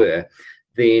we were,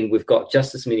 then we've got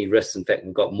just as many risks. In fact,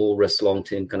 we've got more risks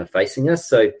long-term kind of facing us.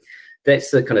 So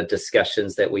that's the kind of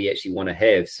discussions that we actually want to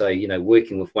have. So,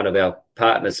 working with one of our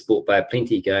partners, Sport Bay of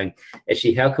Plenty, going,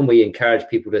 actually, how can we encourage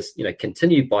people to,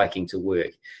 continue biking to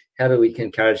work? How do we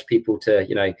encourage people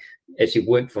to, actually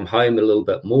work from home a little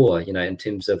bit more, in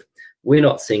terms of we're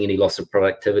not seeing any loss of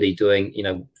productivity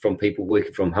from people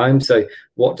working from home. So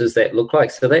what does that look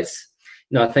like? So that's,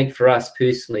 I think for us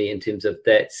personally, in terms of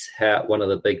that's how one of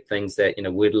the big things that,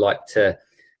 we'd like to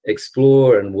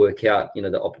explore and work out,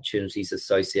 the opportunities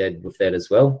associated with that as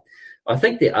well. I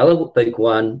think the other big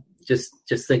one, just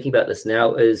thinking about this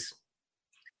now, is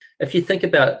if you think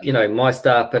about, my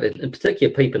staff, but in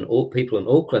particular people in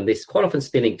Auckland, they're quite often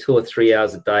spending 2 or 3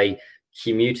 hours a day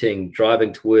commuting,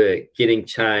 driving to work, getting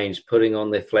changed, putting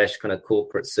on their flash kind of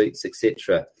corporate suits,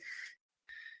 etc.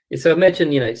 So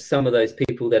imagine, some of those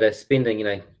people that are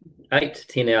spending, 8 to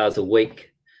 10 hours a week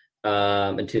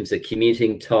in terms of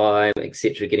commuting time,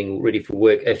 etc., getting ready for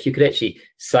work. If you could actually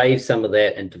save some of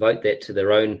that and devote that to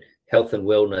their own health and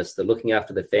wellness, they're looking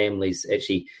after their families,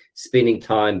 actually spending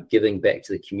time giving back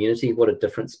to the community, what a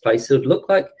different place it would look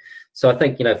like. So I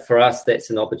think, for us,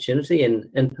 that's an opportunity. And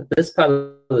in this part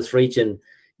of this region,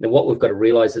 what we've got to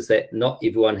realize is that not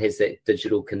everyone has that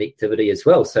digital connectivity as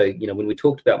well. So, when we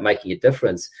talked about making a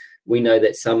difference, we know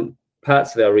that some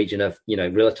parts of our region are,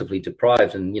 relatively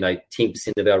deprived, and,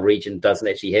 10% of our region doesn't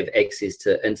actually have access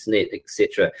to internet,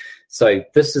 etc. So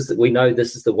we know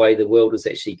this is the way the world is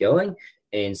actually going.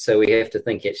 And so we have to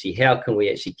think, actually, how can we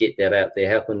actually get that out there?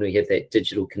 How can we have that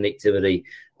digital connectivity?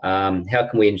 How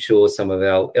can we ensure some of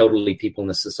our elderly people in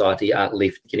the society aren't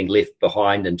getting left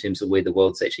behind in terms of where the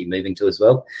world's actually moving to as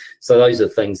well? So those are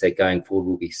things that going forward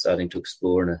we'll be starting to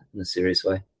explore in a serious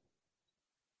way.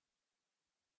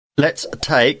 Let's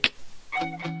take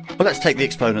the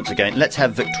exponents again. Let's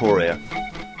have Victoria.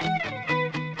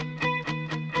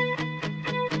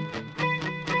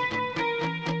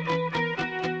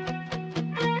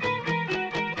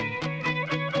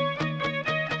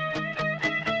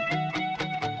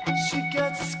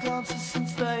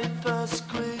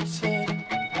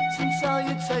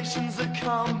 That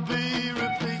can't be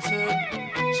repeated.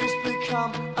 She's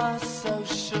become a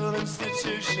social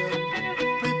institution,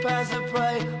 prepares a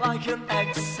prey like an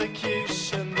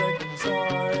execution.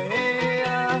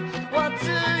 Victoria, what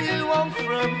do you want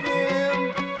from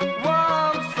him?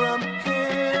 Want from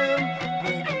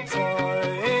him?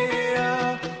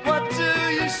 Victoria, what do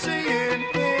you see in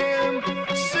him?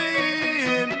 See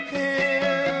in him?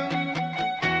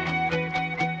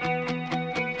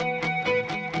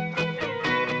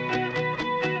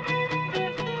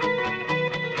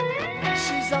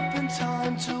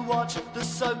 Time to watch the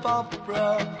soap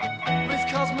opera with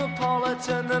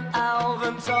Cosmopolitan and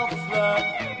Alvin Toffler,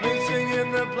 meeting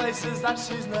in the places that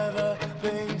she's never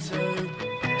been to.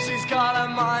 She's got a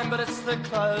mind, but it's the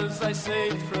clothes they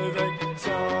see through.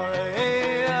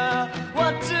 Victoria,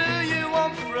 what do you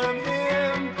want from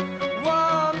him?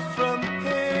 Want from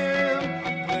him?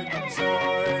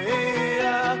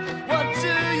 Victoria, what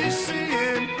do you see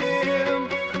in him?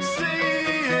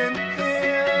 See in him?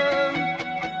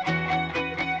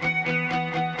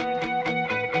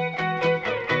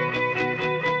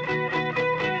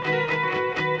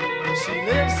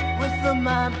 The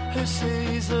man who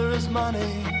sees her as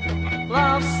money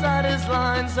laughs at his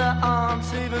lines that aren't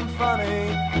even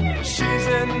funny. She's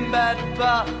in bed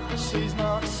but she's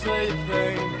not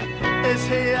sleeping. Is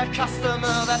he a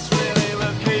customer that's really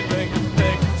worth keeping?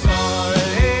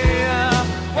 Victoria,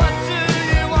 what do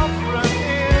you want from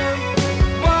him?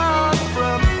 Want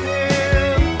from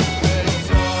him?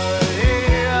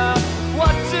 Victoria,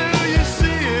 what do you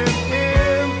see in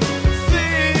him?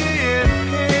 See in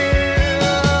him?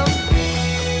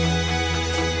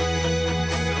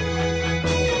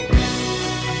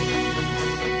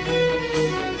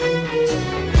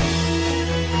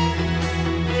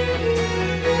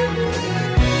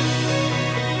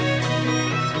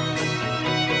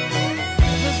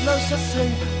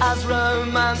 As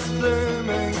romance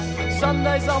blooming,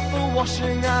 Sundays off for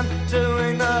washing and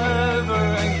doing the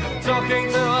hoovering,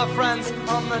 talking to her friends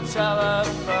on the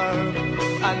telephone.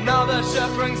 Another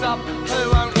shirt brings up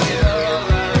who won't leave her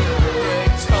alone.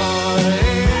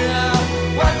 Victoria,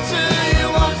 what do you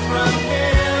want from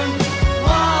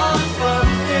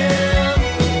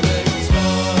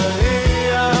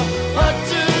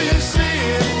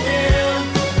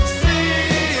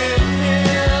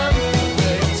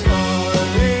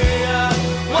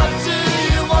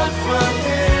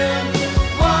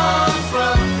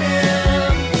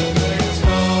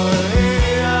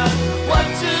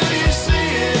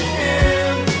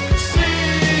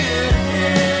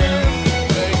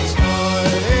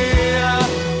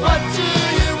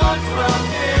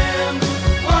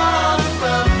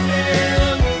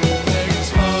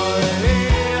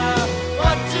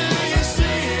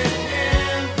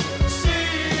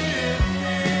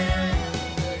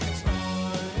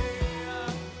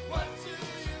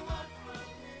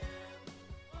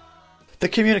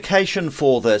communication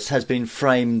for this has been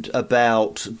framed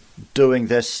about doing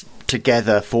this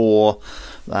together for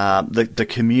the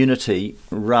community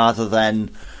rather than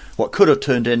what could have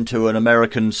turned into an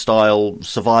American-style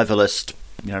survivalist,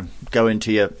 go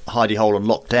into your hidey hole and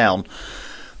lock down.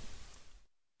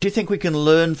 Do you think we can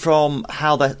learn from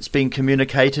how that's been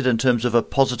communicated in terms of a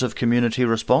positive community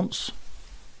response?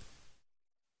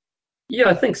 Yeah,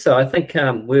 I think so. I think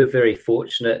we're very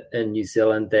fortunate in New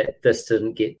Zealand that this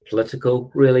didn't get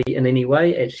political really in any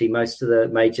way. Actually, most of the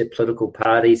major political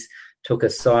parties took a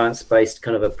science-based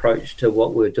kind of approach to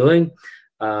what we're doing.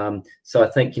 So I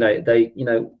think,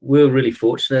 we're really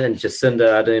fortunate, and Jacinda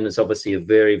Ardern is obviously a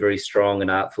very, very strong and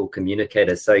artful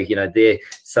communicator. So, they're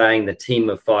saying the team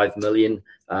of 5 million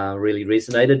really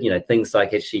resonated. Things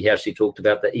like actually how she talked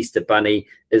about the Easter Bunny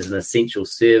is an essential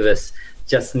service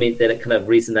just meant that it kind of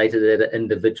resonated at an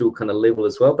individual kind of level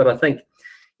as well. But I think,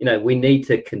 we need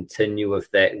to continue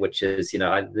with that, which is,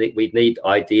 I think we need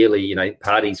ideally,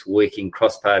 parties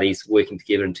cross parties working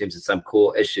together in terms of some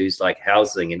core issues like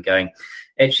housing and going,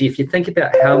 actually, if you think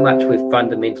about how much we've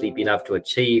fundamentally been able to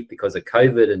achieve because of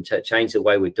COVID and change the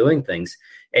way we're doing things,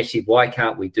 actually, why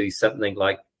can't we do something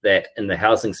like that in the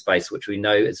housing space, which we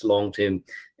know is long-term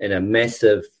and a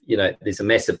massive, there's a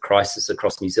massive crisis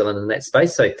across New Zealand in that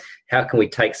space. So how can we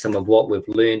take some of what we've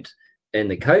learned in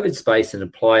the COVID space and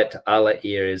apply it to other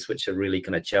areas which are really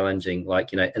kind of challenging,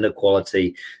 like,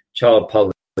 inequality, child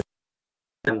poverty.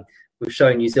 We've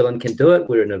shown New Zealand can do it.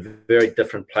 We're in a very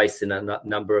different place than a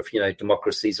number of,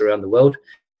 democracies around the world.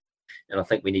 And I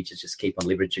think we need to just keep on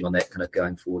leveraging on that kind of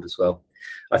going forward as well.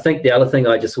 I think the other thing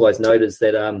I just always note is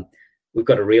that we've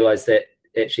got to realise that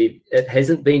actually it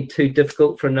hasn't been too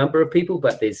difficult for a number of people,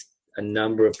 but there's a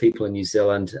number of people in New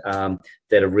Zealand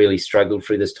that have really struggled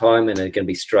through this time and are going to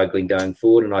be struggling going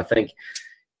forward. And I think,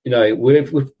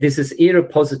 there's this era of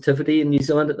positivity in New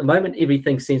Zealand at the moment.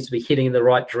 Everything seems to be heading in the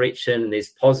right direction, and there's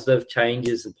positive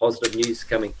changes and positive news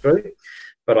coming through.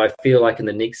 But I feel like in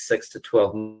the next 6 to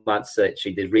 12 months,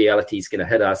 actually, the reality is going to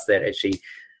hit us that actually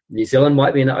New Zealand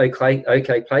might be in an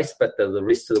okay place, but the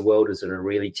rest of the world is in a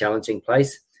really challenging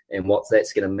place. And what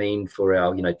that's going to mean for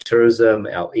our, tourism,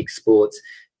 our exports.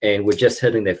 And we're just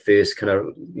hitting that first kind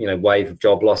of, wave of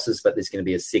job losses, but there's going to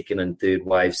be a second and third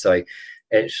wave. So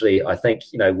actually, I think,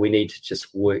 we need to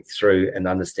just work through and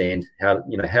understand how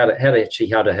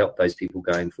to help those people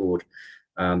going forward,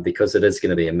 because it is going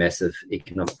to be a massive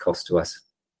economic cost to us.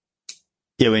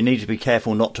 Yeah, we need to be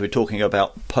careful not to be talking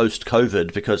about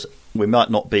post-COVID, because we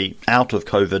might not be out of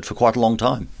COVID for quite a long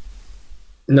time.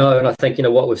 No, and I think,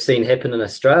 what we've seen happen in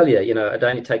Australia, it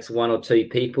only takes one or two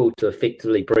people to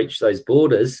effectively breach those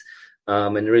borders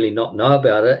and really not know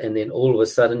about it. And then all of a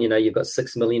sudden, you've got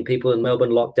 6 million people in Melbourne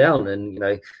locked down and,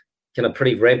 kind of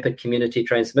pretty rampant community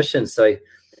transmission. So,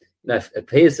 it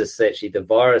appears as actually the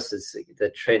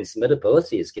the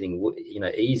transmittability is getting,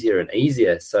 easier and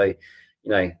easier. So,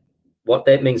 what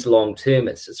that means long term,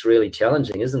 it's really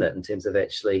challenging, isn't it, in terms of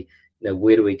actually,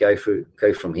 where do we go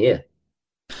from here?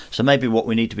 So maybe what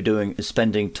we need to be doing is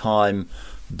spending time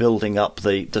building up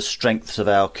the strengths of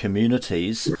our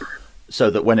communities so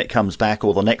that when it comes back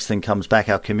or the next thing comes back,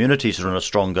 our communities are in a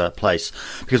stronger place.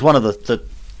 Because one of the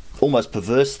almost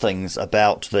perverse things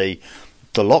about the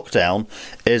lockdown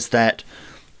is that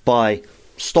by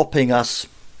stopping us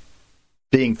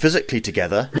being physically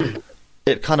together,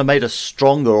 it kind of made us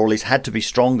stronger, or at least had to be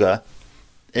stronger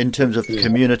in terms of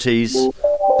communities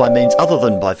by means other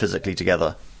than by physically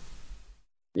together.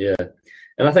 Yeah,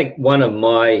 and I think one of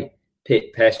my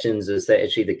pet passions is that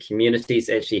actually the communities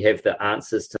actually have the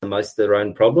answers to most of their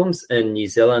own problems. In New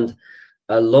Zealand,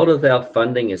 a lot of our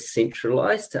funding is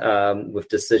centralised with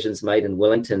decisions made in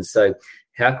Wellington. So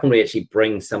how can we actually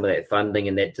bring some of that funding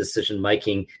and that decision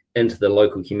making into the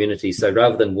local community? So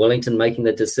rather than Wellington making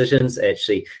the decisions,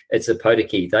 actually it's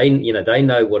Opotiki. They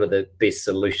know what are the best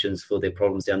solutions for their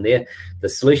problems down there. The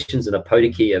solutions in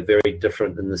Opotiki are very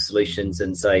different than the solutions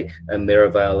in, say,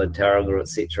 Maryvale and Tauranga,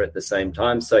 etc. at the same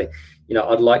time. So,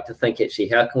 I'd like to think actually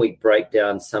how can we break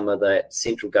down some of that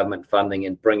central government funding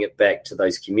and bring it back to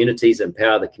those communities,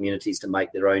 empower the communities to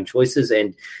make their own choices.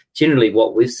 And generally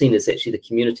what we've seen is actually the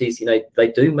communities, they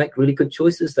do make really good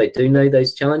choices. They do know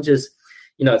those challenges.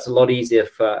 It's a lot easier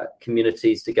for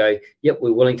communities to go, yep,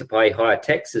 we're willing to pay higher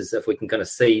taxes if we can kind of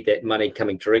see that money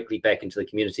coming directly back into the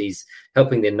communities,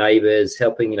 helping their neighbours,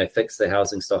 helping, fix their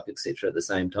housing stock, etc. at the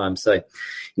same time. So,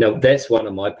 that's one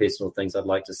of my personal things I'd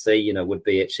like to see, would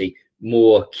be actually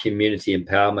more community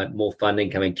empowerment, more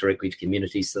funding coming directly to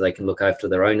communities so they can look after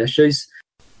their own issues.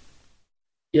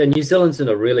 Yeah, New Zealand's in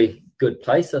a really good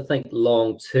place. I think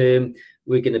long term,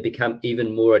 we're going to become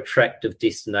even more attractive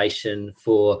destination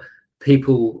for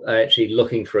people are actually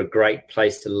looking for a great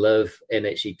place to live and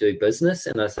actually do business.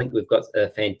 And I think we've got a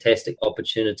fantastic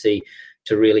opportunity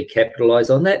to really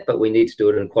capitalize on that, but we need to do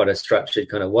it in quite a structured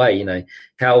kind of way. You know,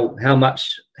 how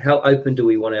open do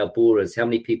we want our borders? How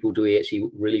many people do we actually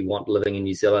really want living in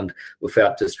New Zealand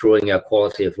without destroying our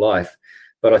quality of life?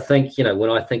 But I think, you know,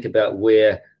 when I think about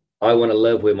where I want to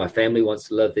live, where my family wants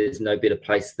to live, there's no better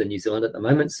place than New Zealand at the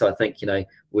moment. So I think, you know,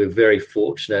 we're very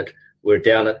fortunate. We're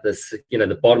down at this, you know,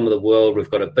 the bottom of the world. We've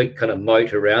got a big kind of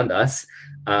moat around us.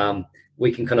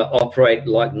 We can kind of operate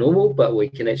like normal, but we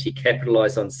can actually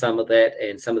capitalize on some of that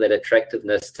and some of that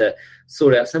attractiveness to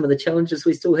sort out some of the challenges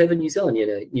we still have in New Zealand. You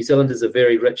know, New Zealand is a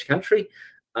very rich country,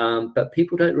 but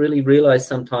people don't really realize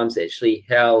sometimes actually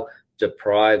how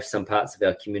deprived some parts of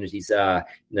our communities are.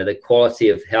 You know, the quality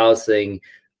of housing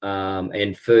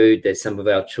and food that some of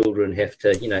our children have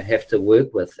to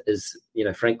work with is, you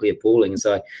know, frankly appalling.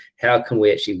 So how can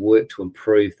we actually work to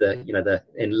improve and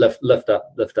lift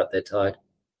up that tide?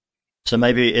 So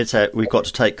maybe we've got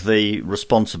to take the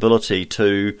responsibility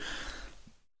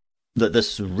that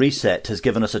this reset has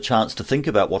given us a chance to think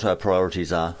about what our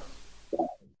priorities are.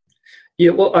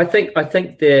 Yeah, well, I think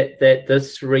that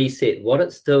this reset, what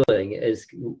it's doing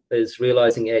is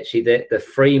realizing actually that the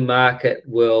free market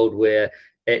world where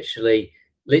actually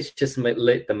let's just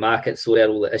let the market sort out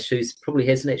all the issues probably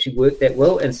hasn't actually worked that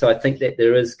well. And so I think that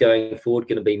there is going forward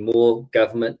going to be more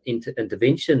government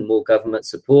intervention, more government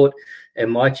support.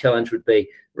 And my challenge would be,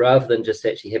 rather than just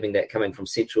actually having that coming from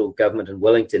central government in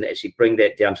Wellington, actually bring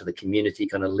that down to the community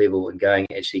kind of level and going,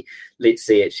 actually, let's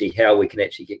see actually how we can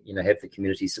actually get, you know, have the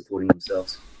community supporting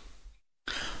themselves.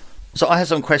 So I have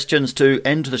some questions to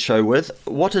end the show with.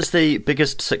 What is the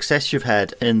biggest success you've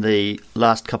had in the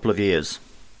last couple of years?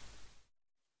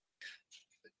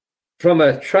 From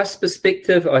a trust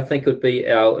perspective, I think it would be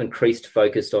our increased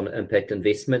focus on impact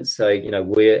investments. So, you know,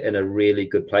 we're in a really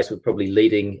good place. We're probably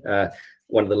leading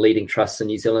one of the leading trusts in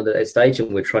New Zealand at that stage,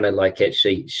 and we're trying to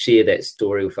actually share that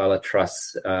story with other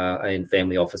trusts and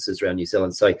family offices around New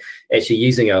Zealand. So actually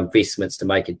using our investments to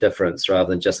make a difference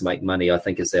rather than just make money, I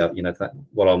think is our, you know,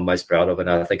 what I'm most proud of, and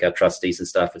I think our trustees and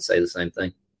staff would say the same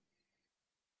thing.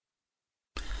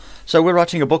 So we're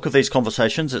writing a book of these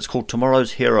conversations. It's called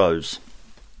Tomorrow's Heroes.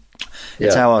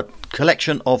 It's our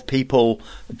collection of people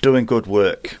doing good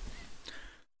work.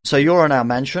 So you're in our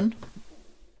mansion.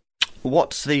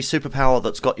 What's the superpower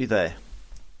that's got you there?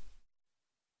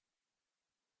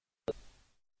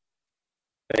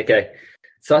 Okay.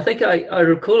 So I think I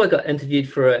recall I got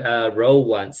interviewed for a role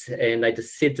once, and they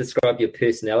just said, describe your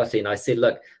personality. And I said,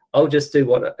 look, I'll just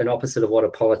do an opposite of what a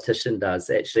politician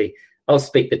does. Actually, I'll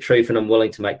speak the truth, and I'm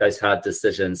willing to make those hard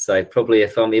decisions. So probably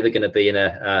if I'm ever going to be in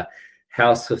a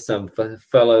house with some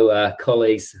fellow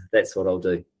colleagues, that's what I'll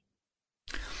do.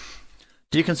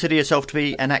 Do you consider yourself to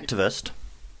be an activist?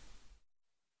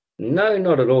 No,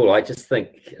 not at all. I just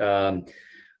think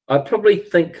I probably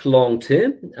think long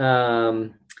term, I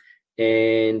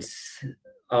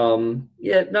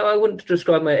wouldn't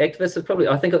describe my activist.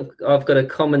 I think I've got a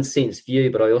common sense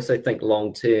view, but I also think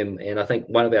long term. And I think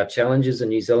one of our challenges in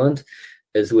New Zealand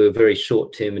is we're very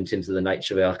short term in terms of the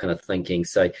nature of our kind of thinking.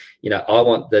 So, you know, I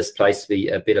want this place to be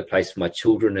a better place for my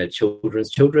children and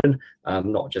children's children,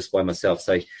 not just by myself.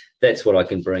 So that's what I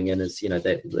can bring in is, you know,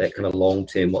 that kind of long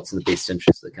term, what's in the best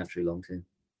interest of the country long term.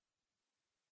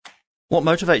 What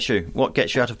motivates you? What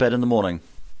gets you out of bed in the morning?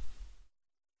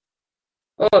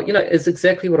 Oh, you know, it's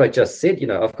exactly what I just said. You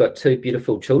know, I've got two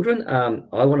beautiful children.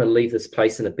 I want to leave this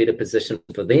place in a better position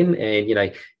for them and, you know,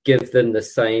 give them the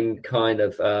same kind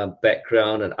of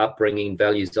background and upbringing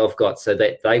values I've got so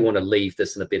that they want to leave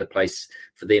this in a better place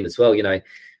for them as well. You know,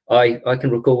 I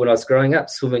can recall when I was growing up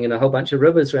swimming in a whole bunch of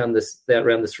rivers around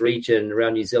this region,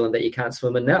 around New Zealand that you can't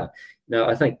swim in now. Now,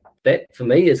 I think that for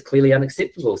me is clearly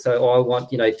unacceptable. So I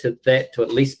want, you know, to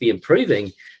at least be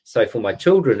improving. So for my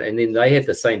children, and then they have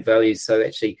the same values. So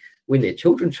actually, when their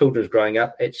children's growing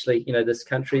up, actually, you know, this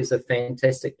country is a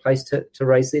fantastic place to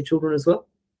raise their children as well.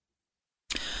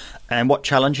 And what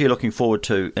challenge are you looking forward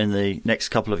to in the next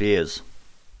couple of years?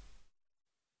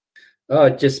 Oh,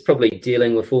 just probably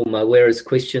dealing with all my whereas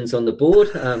questions on the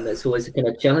board. That's always kind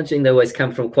of challenging. They always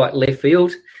come from quite left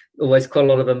field. Always quite a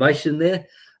lot of emotion there.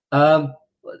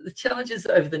 The challenges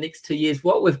over the next 2 years,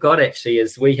 what we've got actually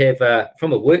is we have,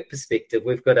 from a work perspective,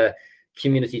 we've got a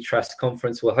community trust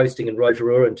conference we're hosting in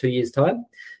Rotorua in 2 years' time.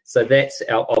 So that's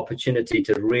our opportunity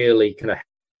to really kind of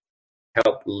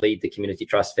help lead the community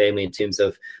trust family in terms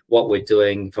of what we're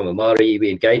doing from a Māori iwi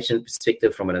engagement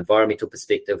perspective, from an environmental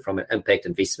perspective, from an impact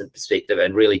investment perspective,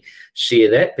 and really share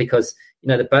that because, you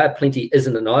know, the Bay of Plenty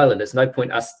isn't an island. There's no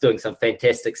point us doing some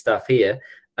fantastic stuff here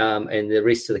and the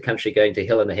rest of the country going to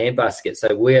hell in a handbasket. So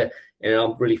and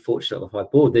I'm really fortunate with my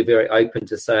board, they're very open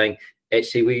to saying,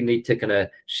 actually, we need to kind of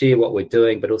share what we're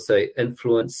doing, but also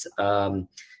influence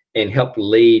and help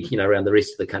lead, around the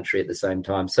rest of the country at the same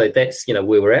time. So that's, where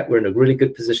we're at. We're in a really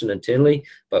good position internally,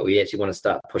 but we actually want to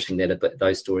start pushing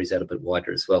those stories out a bit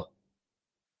wider as well.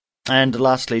 And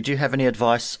lastly, do you have any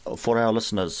advice for our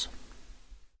listeners?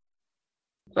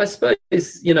 I suppose,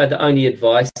 the only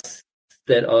advice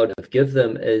that I would give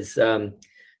them is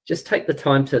just take the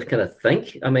time to kind of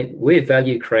think. I mean, where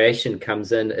value creation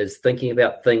comes in is thinking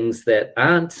about things that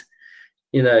aren't,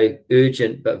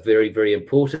 urgent, but very, very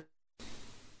important.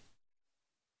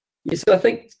 Yeah, so I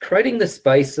think creating the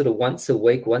space sort of once a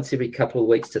week, once every couple of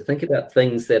weeks to think about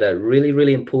things that are really,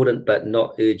 really important but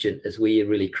not urgent is where you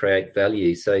really create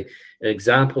value. So an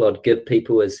example I'd give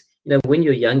people is, when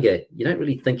you're younger, you don't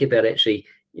really think about actually,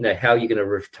 how you're going to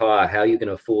retire, how you're going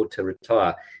to afford to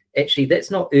retire. Actually,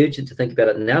 that's not urgent to think about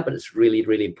it now, but it's really,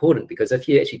 really important, because if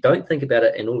you actually don't think about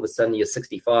it and all of a sudden you're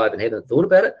 65 and haven't thought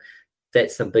about it,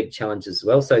 that's some big challenges as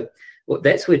well. So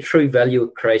that's where true value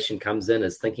creation comes in,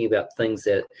 is thinking about things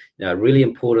that are really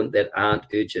important that aren't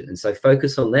urgent. And so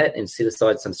focus on that and set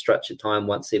aside some structured time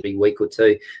once every week or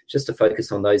two just to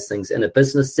focus on those things in a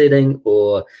business setting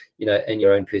or, in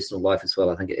your own personal life as well.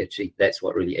 I think actually that's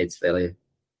what really adds value.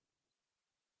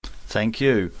 Thank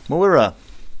you. Mawera.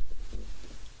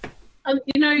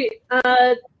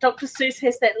 Dr. Seuss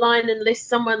has that line, unless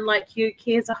someone like you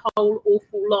cares a whole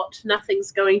awful lot,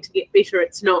 nothing's going to get better.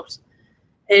 It's not.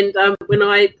 And when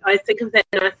I think of that,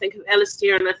 and I think of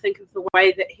Alistair, and I think of the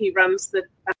way that he runs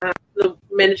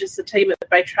manages the team at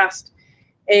Bay Trust,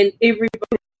 and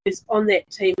everybody is on that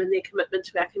team and their commitment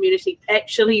to our community,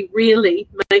 actually really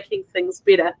making things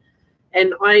better.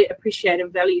 And I appreciate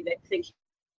and value that. Thank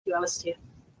you, Alistair.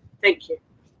 Thank you.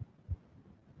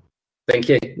 Thank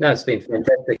you. No, it's been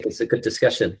fantastic. It's a good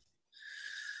discussion.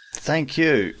 Thank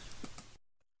you.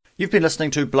 You've been listening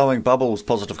to Blowing Bubbles,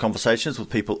 positive conversations with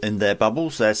people in their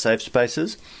bubbles, their safe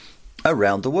spaces,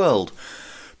 around the world.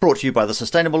 Brought to you by the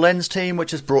Sustainable Lens team,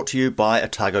 which is brought to you by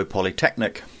Otago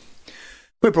Polytechnic.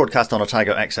 We're broadcast on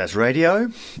Otago Access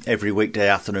Radio every weekday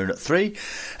afternoon at 3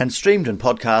 and streamed and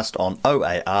podcast on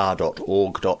oar.org.nz.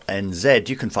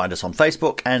 You can find us on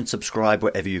Facebook and subscribe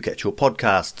wherever you get your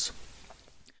podcasts.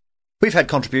 We've had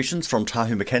contributions from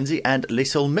Tahu McKenzie and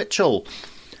Liesl Mitchell.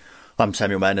 I'm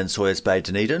Samuel Mann in Sawyers Bay,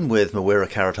 Dunedin, with Mawera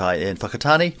Karatai in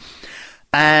Whakatane,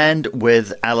 and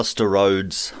with Alistair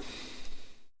Rhodes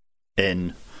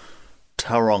in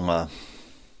Tauranga.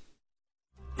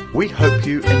 We hope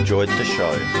you enjoyed the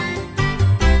show.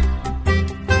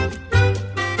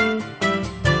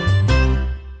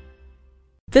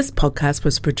 This podcast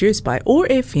was produced by OAR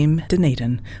FM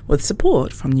Dunedin with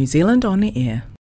support from New Zealand On the Air.